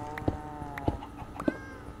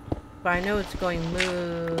 But I know it's going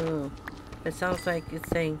moo. It sounds like it's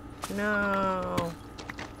saying no.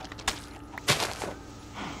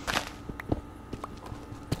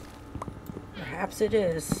 Perhaps it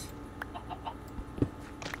is.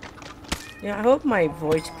 Yeah, I hope my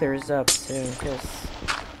voice clears up soon, because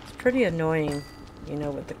it's pretty annoying, you know,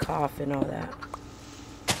 with the cough and all that.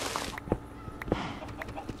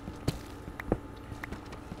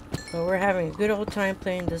 But we're having a good old time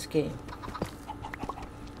playing this game.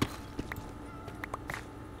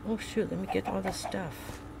 Oh shoot, let me get all this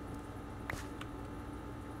stuff.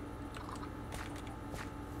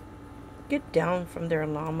 Get down from there,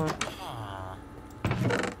 llama.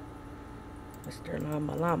 Mr.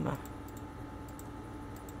 Llama Llama.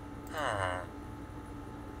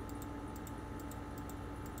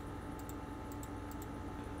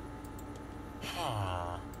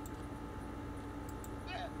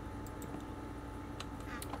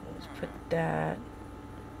 Let's put that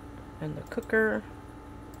in the cooker.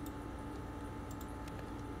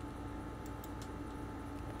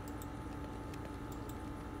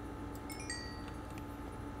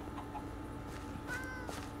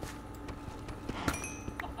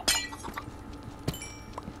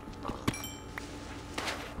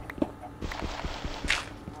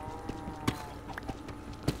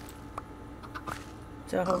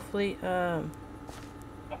 So hopefully, you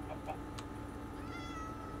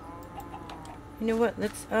know what?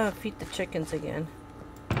 Let's feed the chickens again.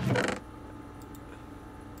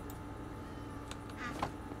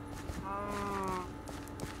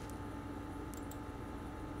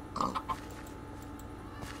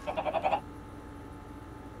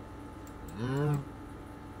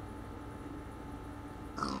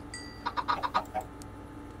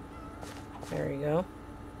 There we go.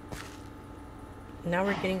 Now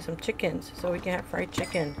we're getting some chickens, so we can have fried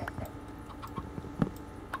chicken.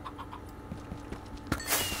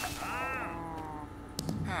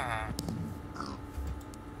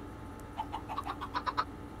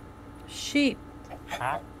 Sheep.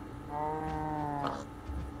 I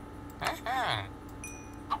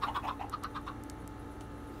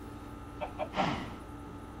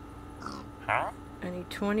need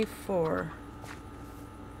 24.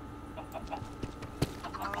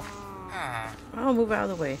 I'll move out of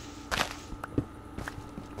the way.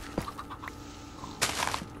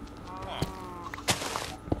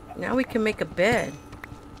 Now we can make a bed.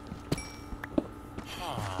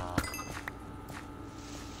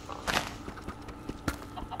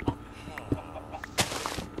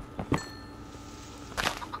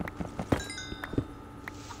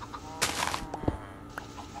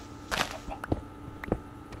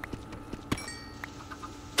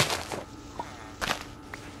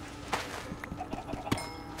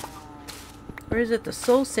 Or is it the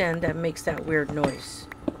soul sand that makes that weird noise?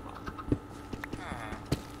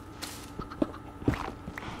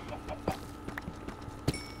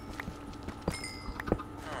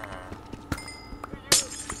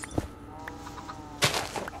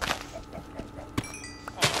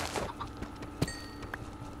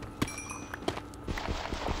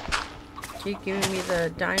 Keep giving me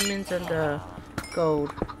the diamonds and the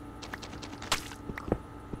gold.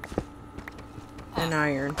 And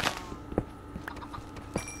iron.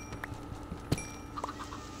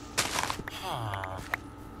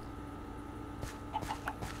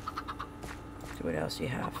 What else you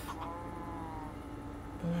have?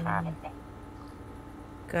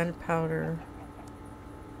 Gunpowder.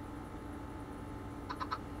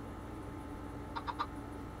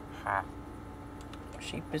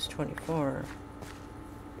 Sheep is 24.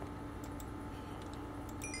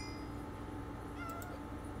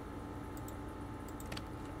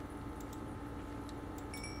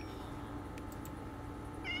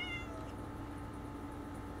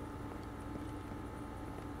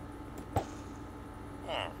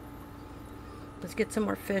 Let's get some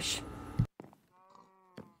more fish.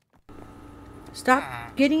 Stop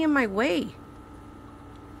getting in my way.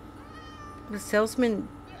 The salesman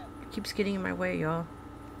keeps getting in my way, y'all.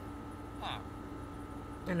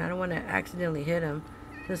 And I don't want to accidentally hit him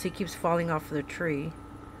since he keeps falling off of the tree.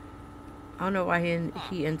 I don't know why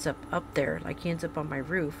he ends up there. Like he ends up on my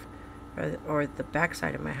roof or the back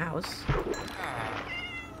side of my house.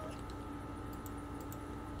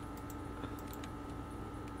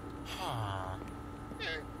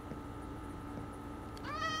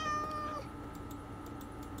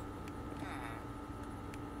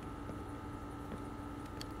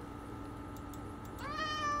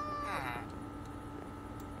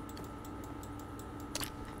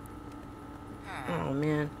 Oh,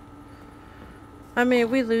 man. I mean,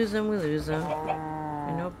 we lose them, we lose them.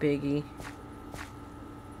 No biggie.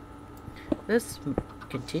 Let's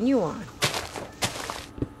continue on.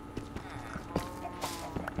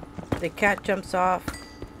 The cat jumps off,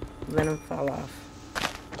 let him fall off.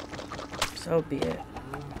 So be it.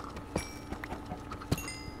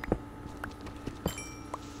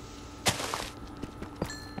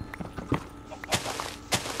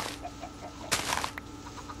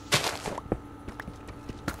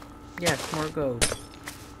 Yes, more gold.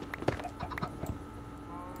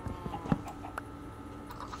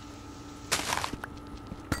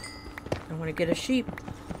 I want to get a sheep.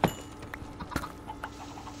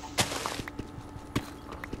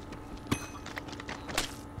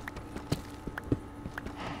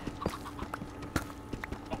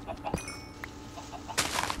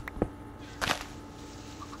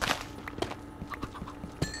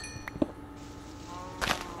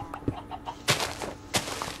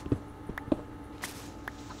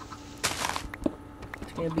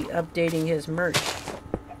 He'll be updating his merch.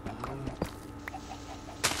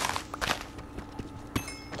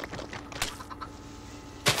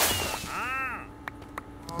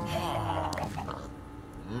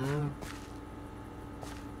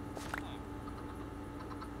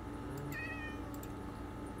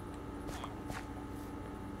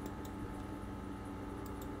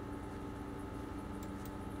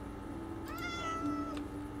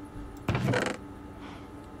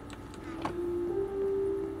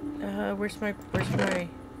 Where's my,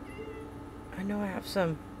 I know I have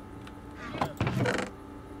some.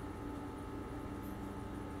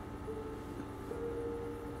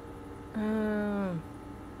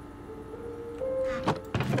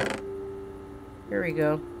 Here we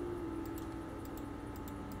go.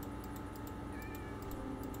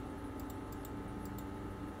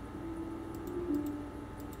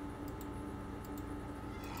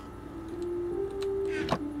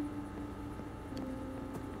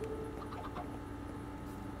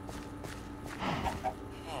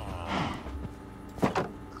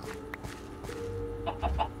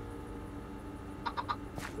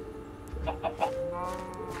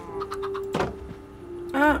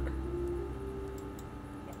 Ah!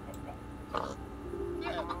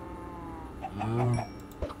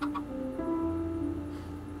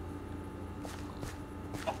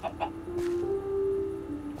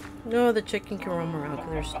 No, the chicken can roam around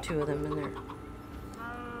because there's two of them in there.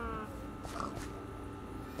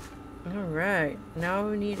 Alright, now all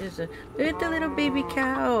we need is a little baby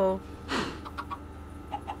cow.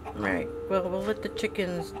 Right, well, we'll let the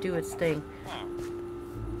chickens do its thing.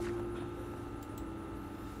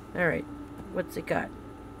 Alright, what's it got?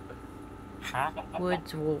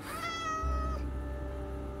 Woods wolf.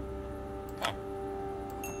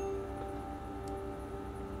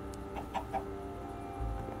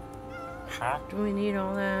 Do we need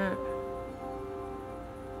all that?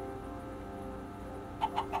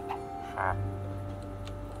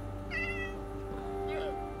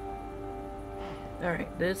 Alright,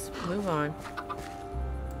 let's move on.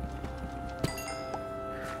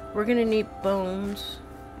 We're gonna need bones.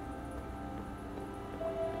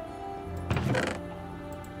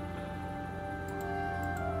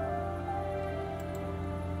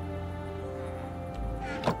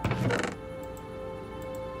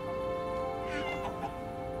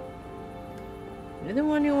 You're the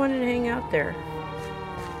one who wanted to hang out there.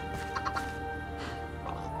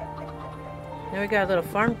 Now we got a little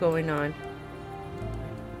farm going on.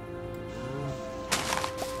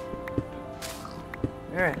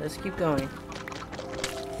 Alright, let's keep going.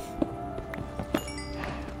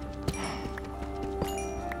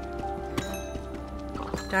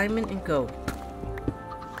 Diamond and gold.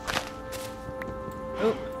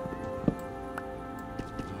 Oh.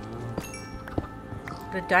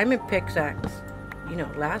 The diamond pickaxe, you know,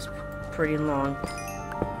 lasts pretty long.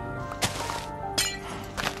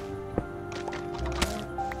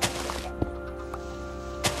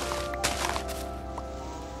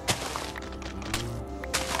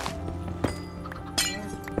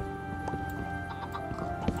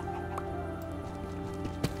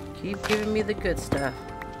 Keep giving me the good stuff.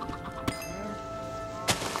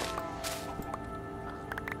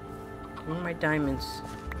 Where are my diamonds?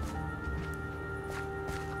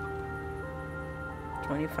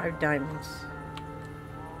 25 diamonds.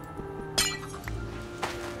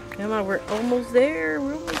 Come on, we're almost there.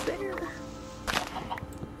 We're almost there.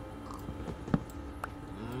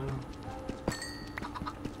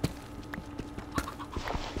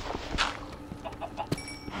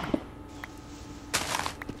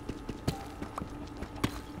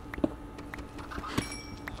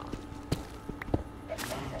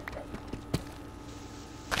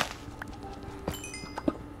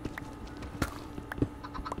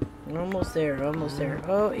 Almost there, almost there.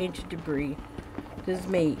 Oh, ancient debris. This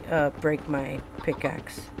may break my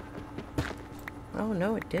pickaxe. Oh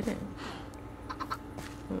no, it didn't.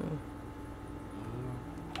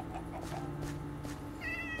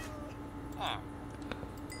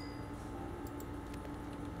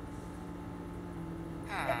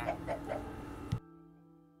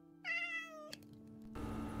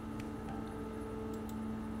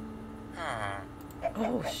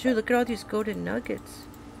 Oh shoot, look at all these golden nuggets.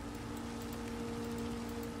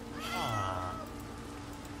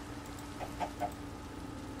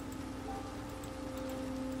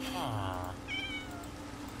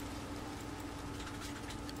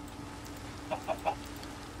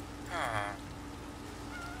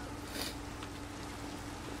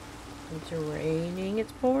 It's raining,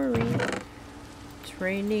 it's pouring. It's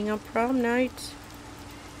raining on prom night.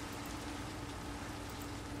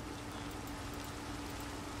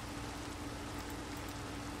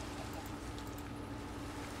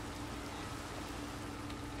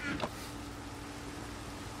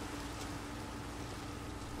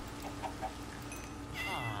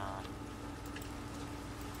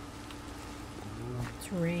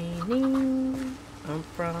 It's raining on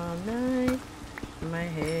prom night. My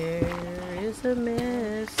hair is a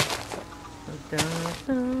mess.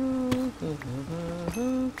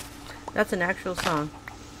 That's an actual song.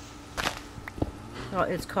 Oh,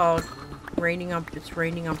 it's called "Raining on." It's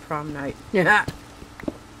raining on prom night. Yeah.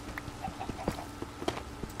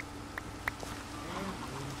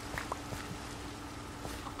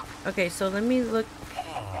 Okay, so let me look.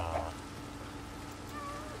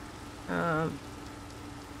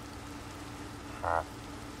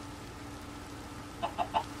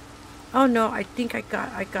 Oh no, I think I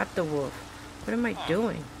got the wolf. What am I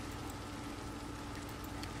doing?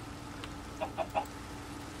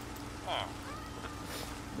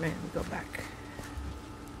 Man, let me go back.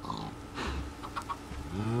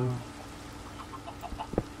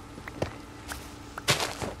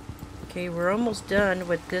 Okay, we're almost done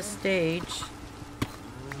with this stage.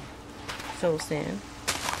 Soul sand.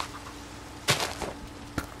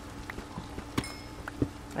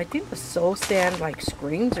 I think the soul sand like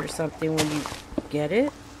screams or something when you get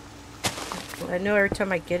it. I know every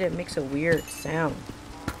time I get it, it makes a weird sound.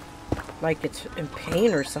 Like it's in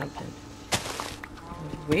pain or something.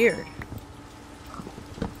 Weird.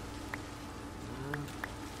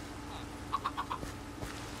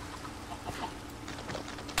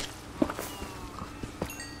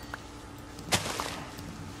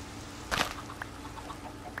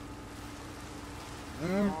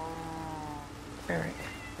 Alright.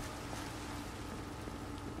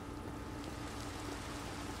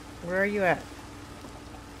 Where are you at?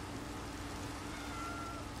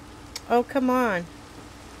 Oh, come on.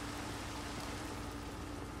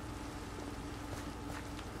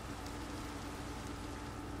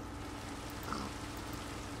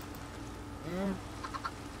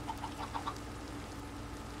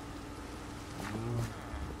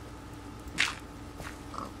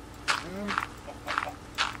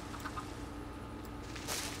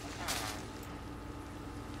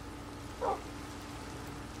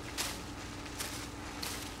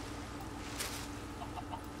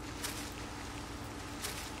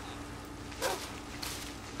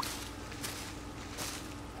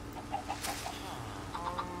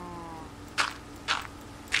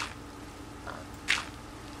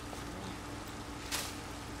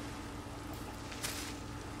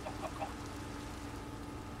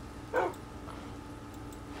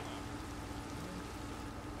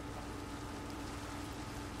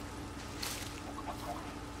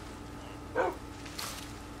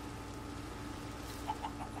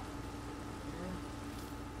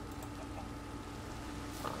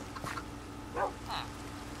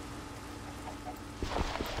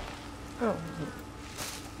 Oh.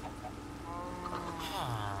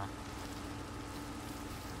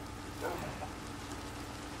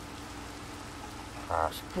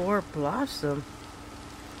 Spore blossom.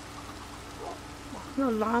 No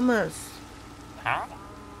llamas. Huh?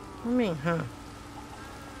 I mean, huh?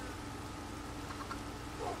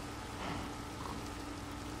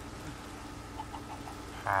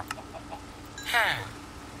 Huh? Huh?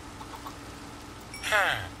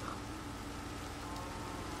 Huh?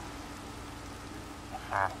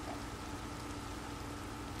 Huh?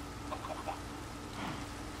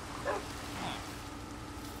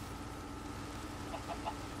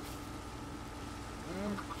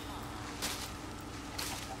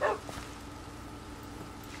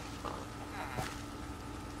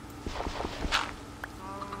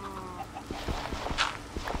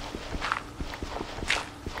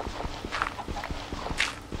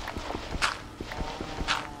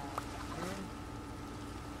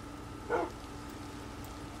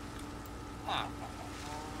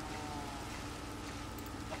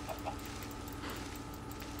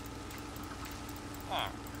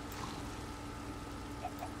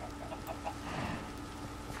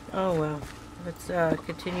 Oh well. Let's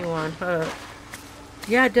continue on.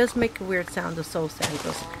 Yeah, it does make a weird sound, the soul sand.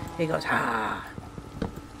 He goes, ah.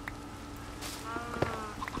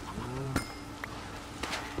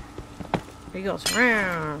 He goes,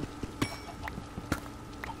 round.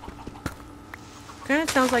 Kind of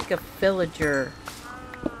sounds like a villager.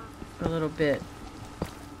 A little bit.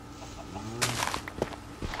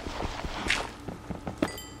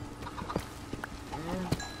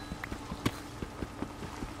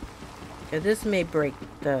 Okay, this may break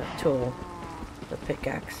the tool. The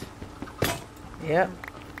pickaxe. Yep.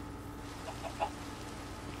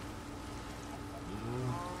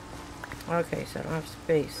 Okay, so I don't have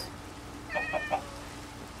space.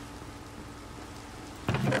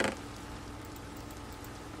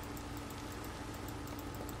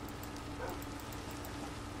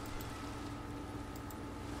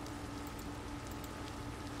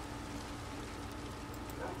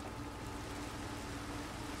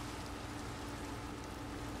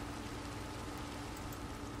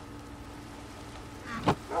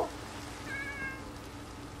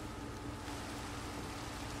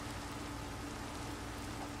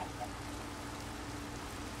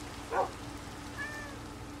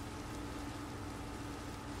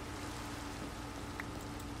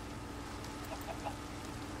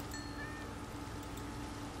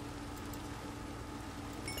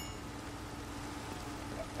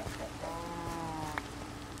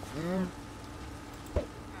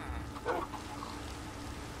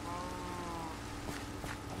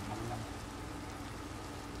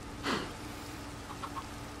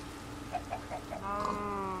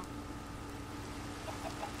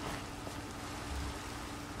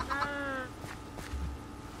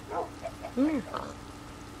 Come here.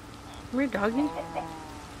 Come here, doggy.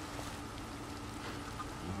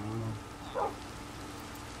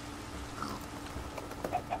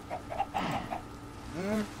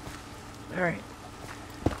 Alright.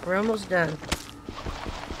 We're almost done.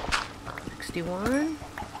 61.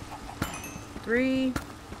 3.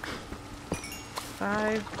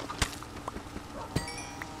 5.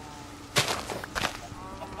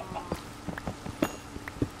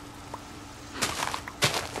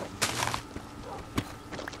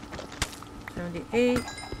 78.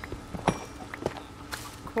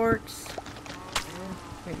 Quartz.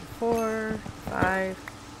 84. 5.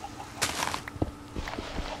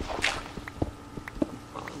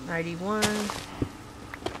 91.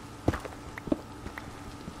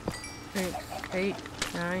 6, 8,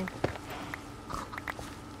 9.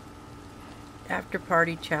 After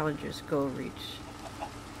party challenges. Go reach.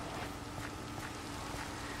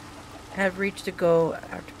 Have reached a go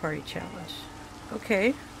after party challenge.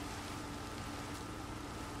 Okay.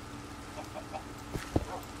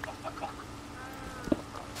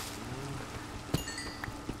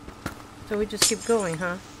 So we just keep going,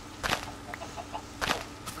 huh?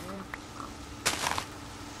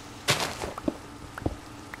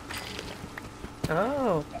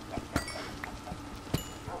 Oh.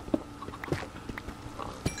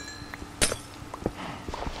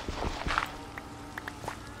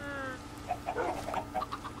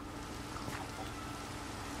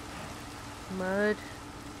 Mud.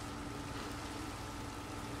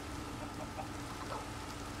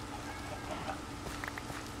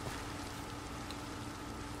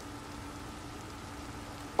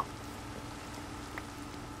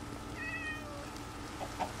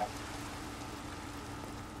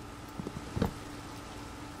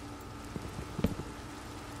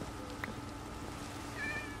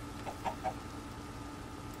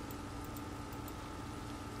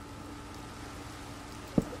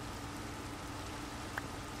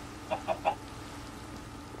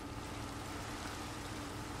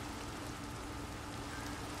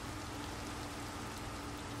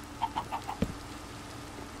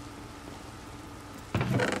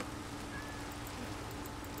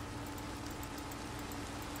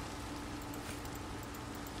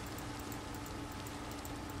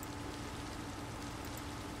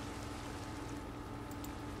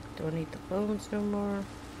 Don't eat the bones no more.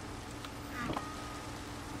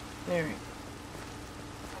 Alright.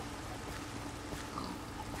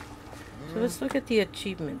 So let's look at the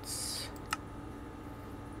achievements.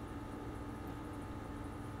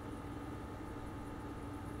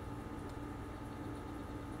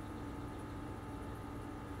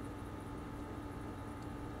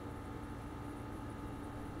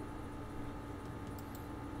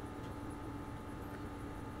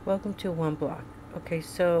 Welcome to one block. Okay,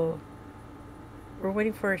 so we're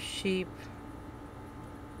waiting for a sheep.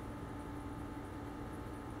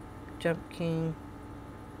 Jump King.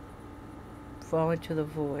 Fall into the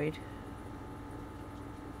void.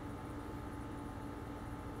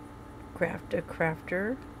 Craft a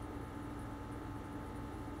crafter.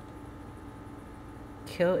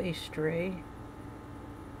 Kill a stray.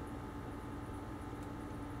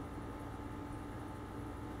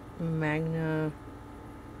 Magna.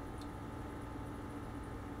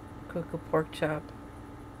 Cook a pork chop.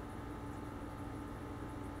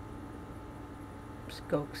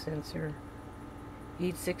 Scope sensor.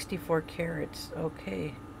 Eat 64 carrots.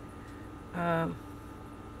 Okay.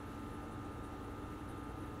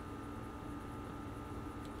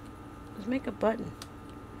 Let's make a button.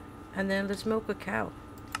 And then let's milk a cow.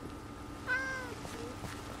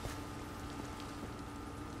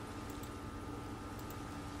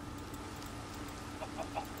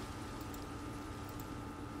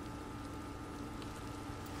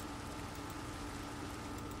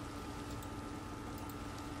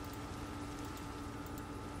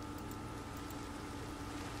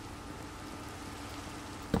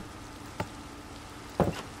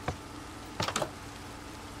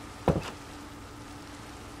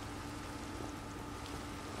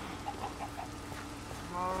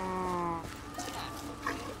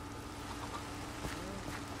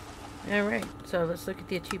 Alright, so let's look at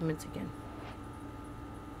the achievements again.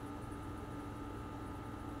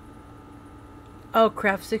 Oh,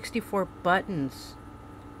 craft 64 buttons.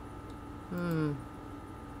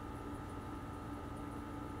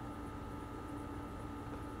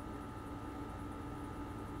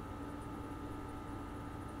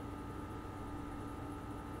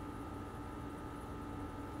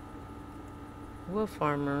 Wool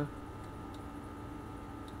farmer.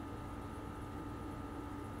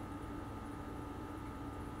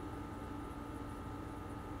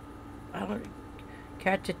 I don't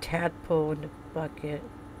catch a tadpole in the bucket.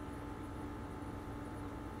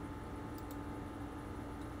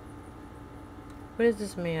 What is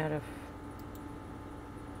this made out of?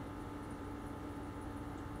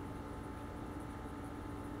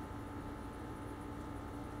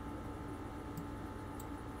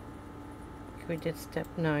 We did step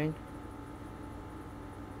 9.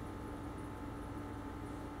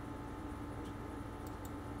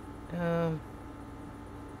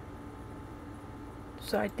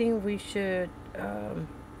 So I think we should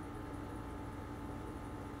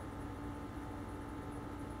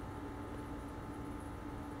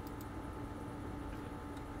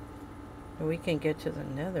we can get to the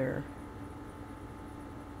nether.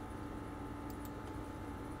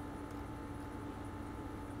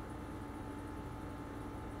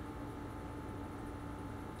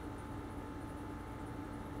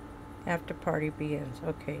 After party begins.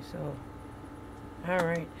 Okay, so all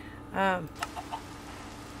right.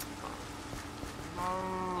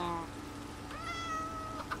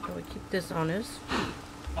 So we keep this on us.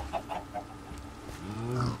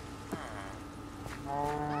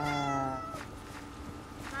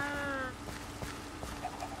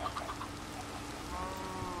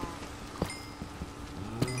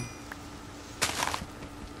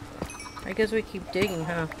 I guess we keep digging,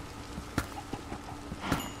 huh?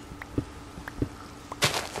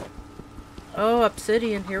 Oh,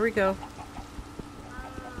 obsidian. Here we go.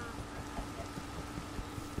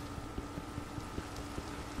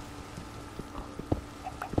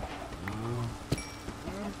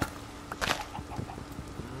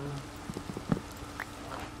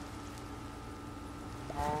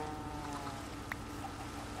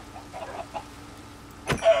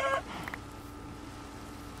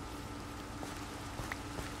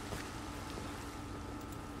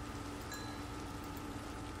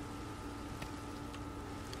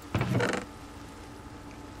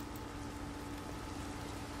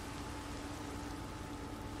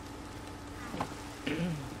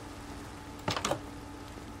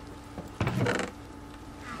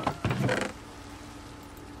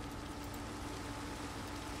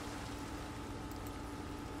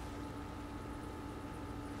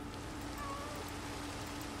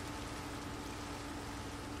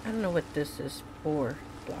 I don't know what this is for,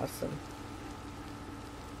 Blossom.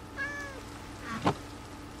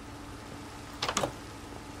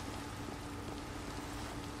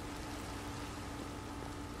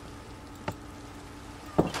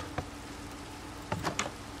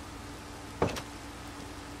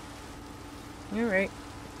 All right.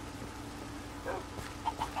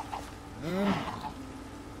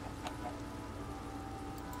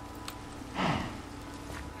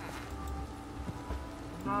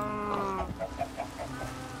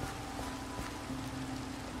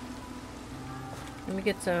 Let me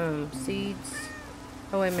get some seeds.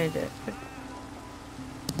 Oh, wait a minute.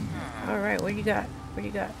 All right, what do you got? What do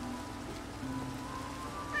you got?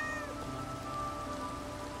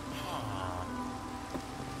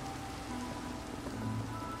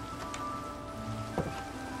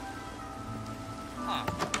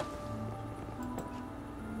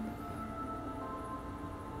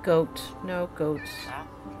 Goat. No goats. Huh?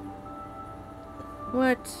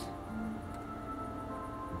 What?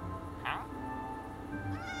 Huh?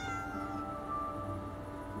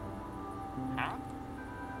 Huh?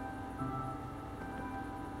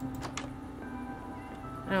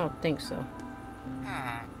 I don't think so.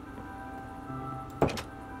 Hmm.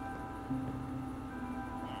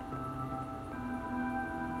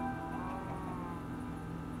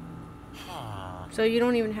 Hmm. So you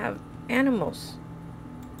don't even have animals.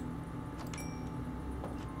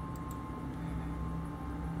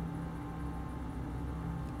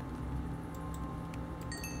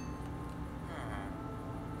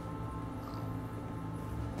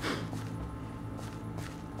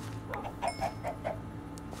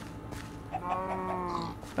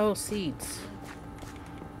 Oh, seeds.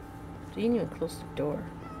 So you didn't even close the door.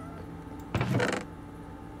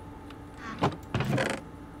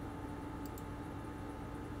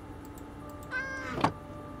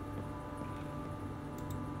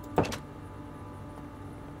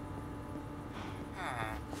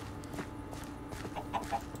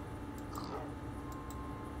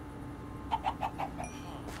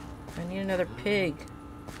 I need another pig.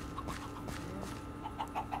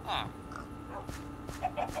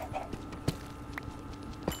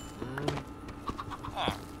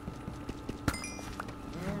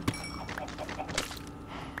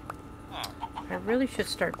 I really should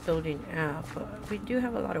start building out, but we do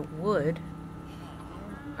have a lot of wood.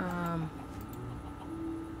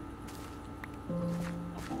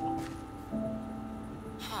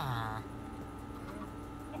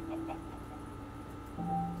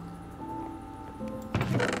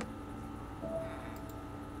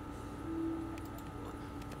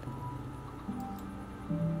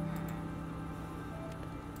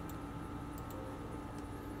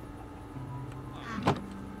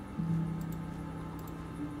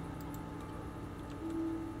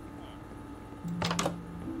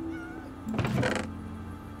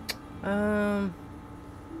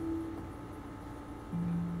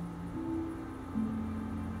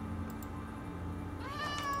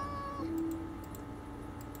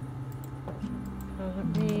 So let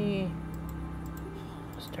me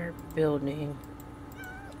start building.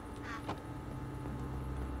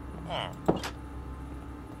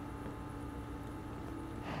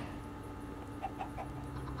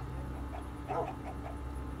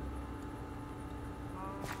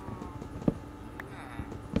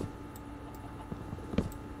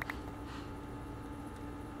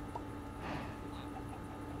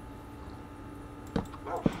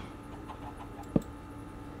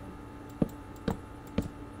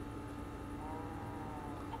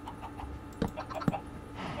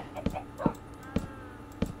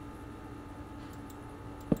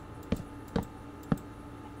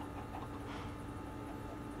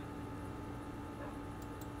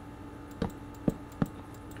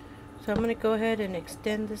 So I'm going to go ahead and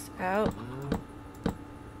extend this out.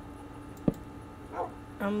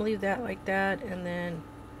 I'm going to leave that like that, and then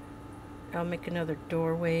I'll make another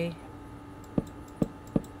doorway.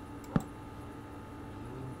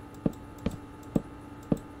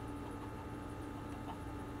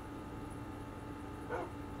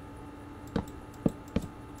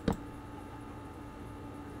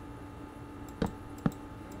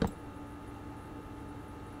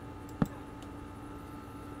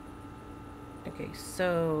 Okay,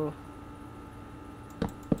 so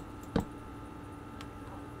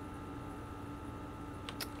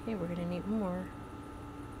okay, we're gonna need more,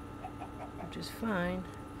 which is fine.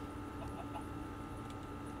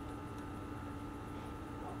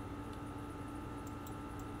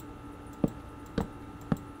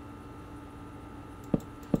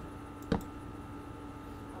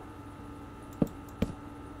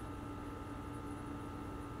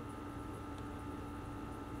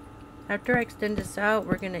 After I extend this out,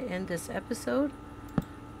 we're going to end this episode.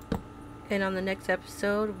 And on the next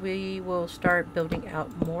episode, we will start building out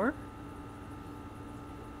more.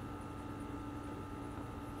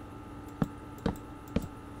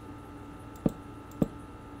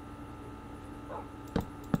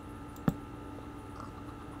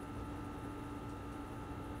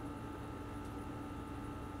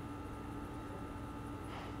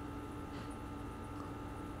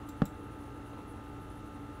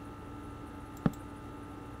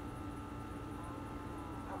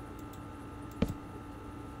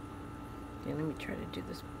 Okay, let me try to do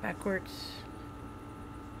this backwards.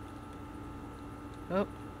 Oh.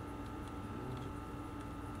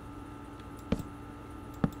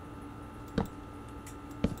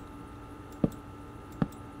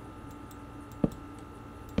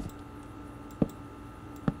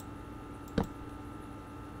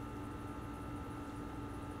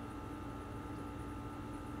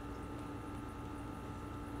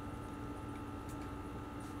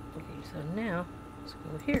 So now, let's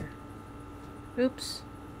go here. Oops.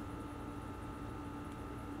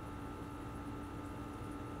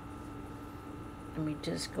 Let me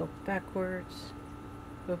just go backwards.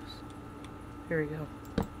 Oops. Here we go.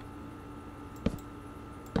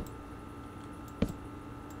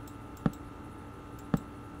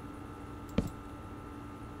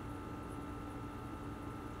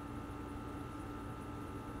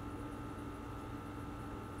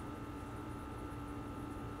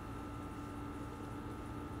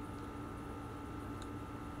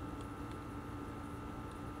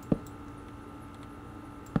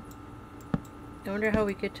 I wonder how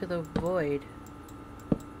we get to the void.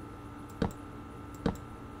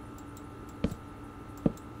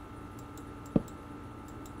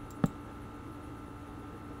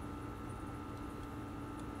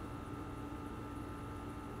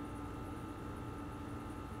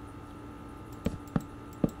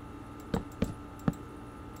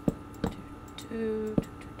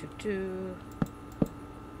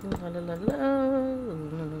 La la la la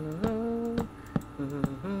la la la.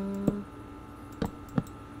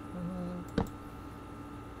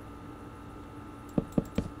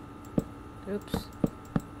 Oops.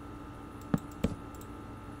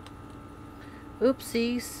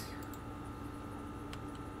 Oopsies.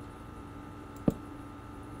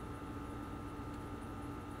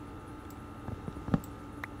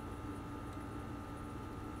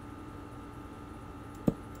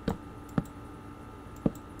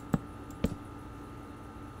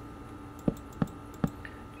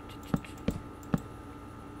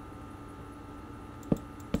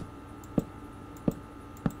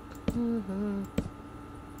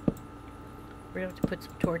 We're gonna have to put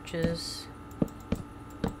some torches.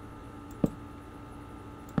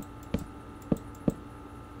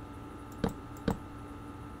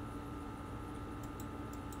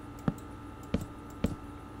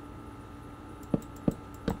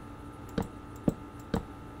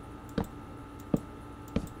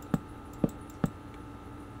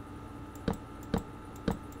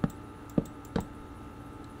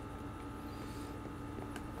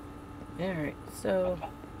 Alright, so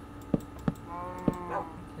I'll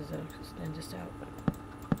extend this out.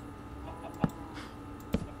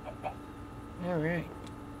 Alright.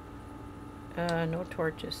 No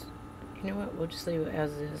torches. You know what? We'll just leave it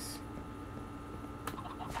as is.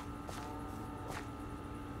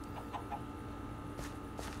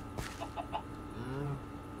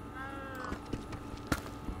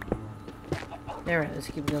 Alright, let's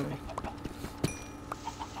keep going.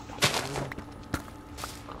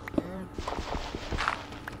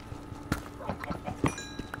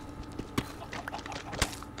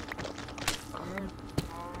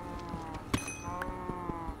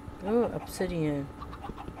 Oh, obsidian.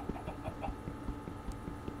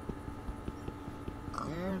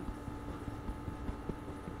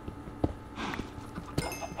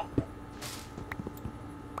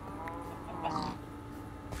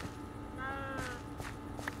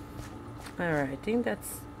 Alright, I think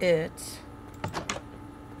that's it.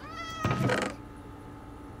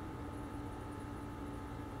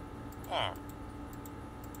 I'll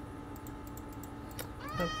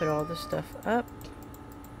put all this stuff up.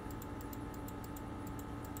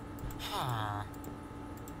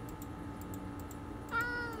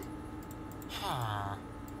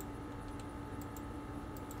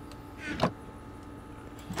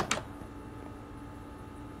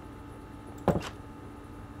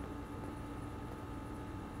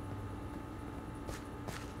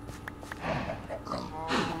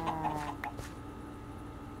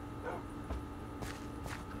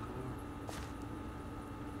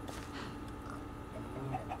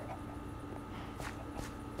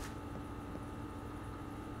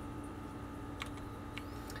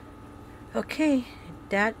 Okay,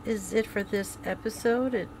 that is it for this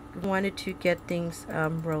episode. I wanted to get things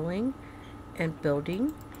rolling and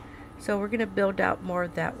building. So we're going to build out more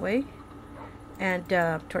that way. And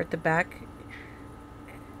toward the back,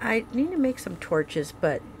 I need to make some torches,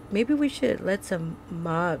 but maybe we should let some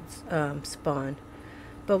mobs spawn.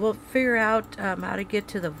 But we'll figure out how to get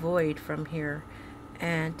to the void from here.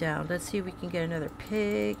 And let's see if we can get another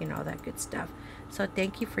pig and all that good stuff. So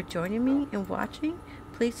thank you for joining me and watching.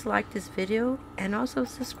 Please like this video and also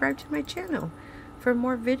subscribe to my channel for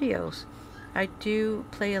more videos. I do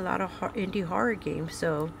play a lot of indie horror games,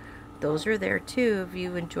 so those are there too if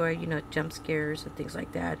you enjoy, you know, jump scares and things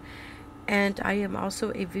like that. And I am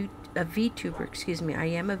also a VTuber, excuse me. I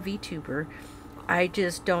am a VTuber. I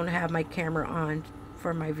just don't have my camera on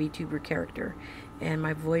for my VTuber character, and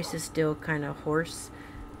my voice is still kind of hoarse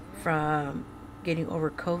from getting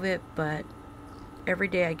over COVID, but every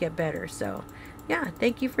day I get better. So yeah,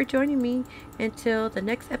 thank you for joining me. Until the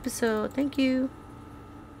next episode, thank you.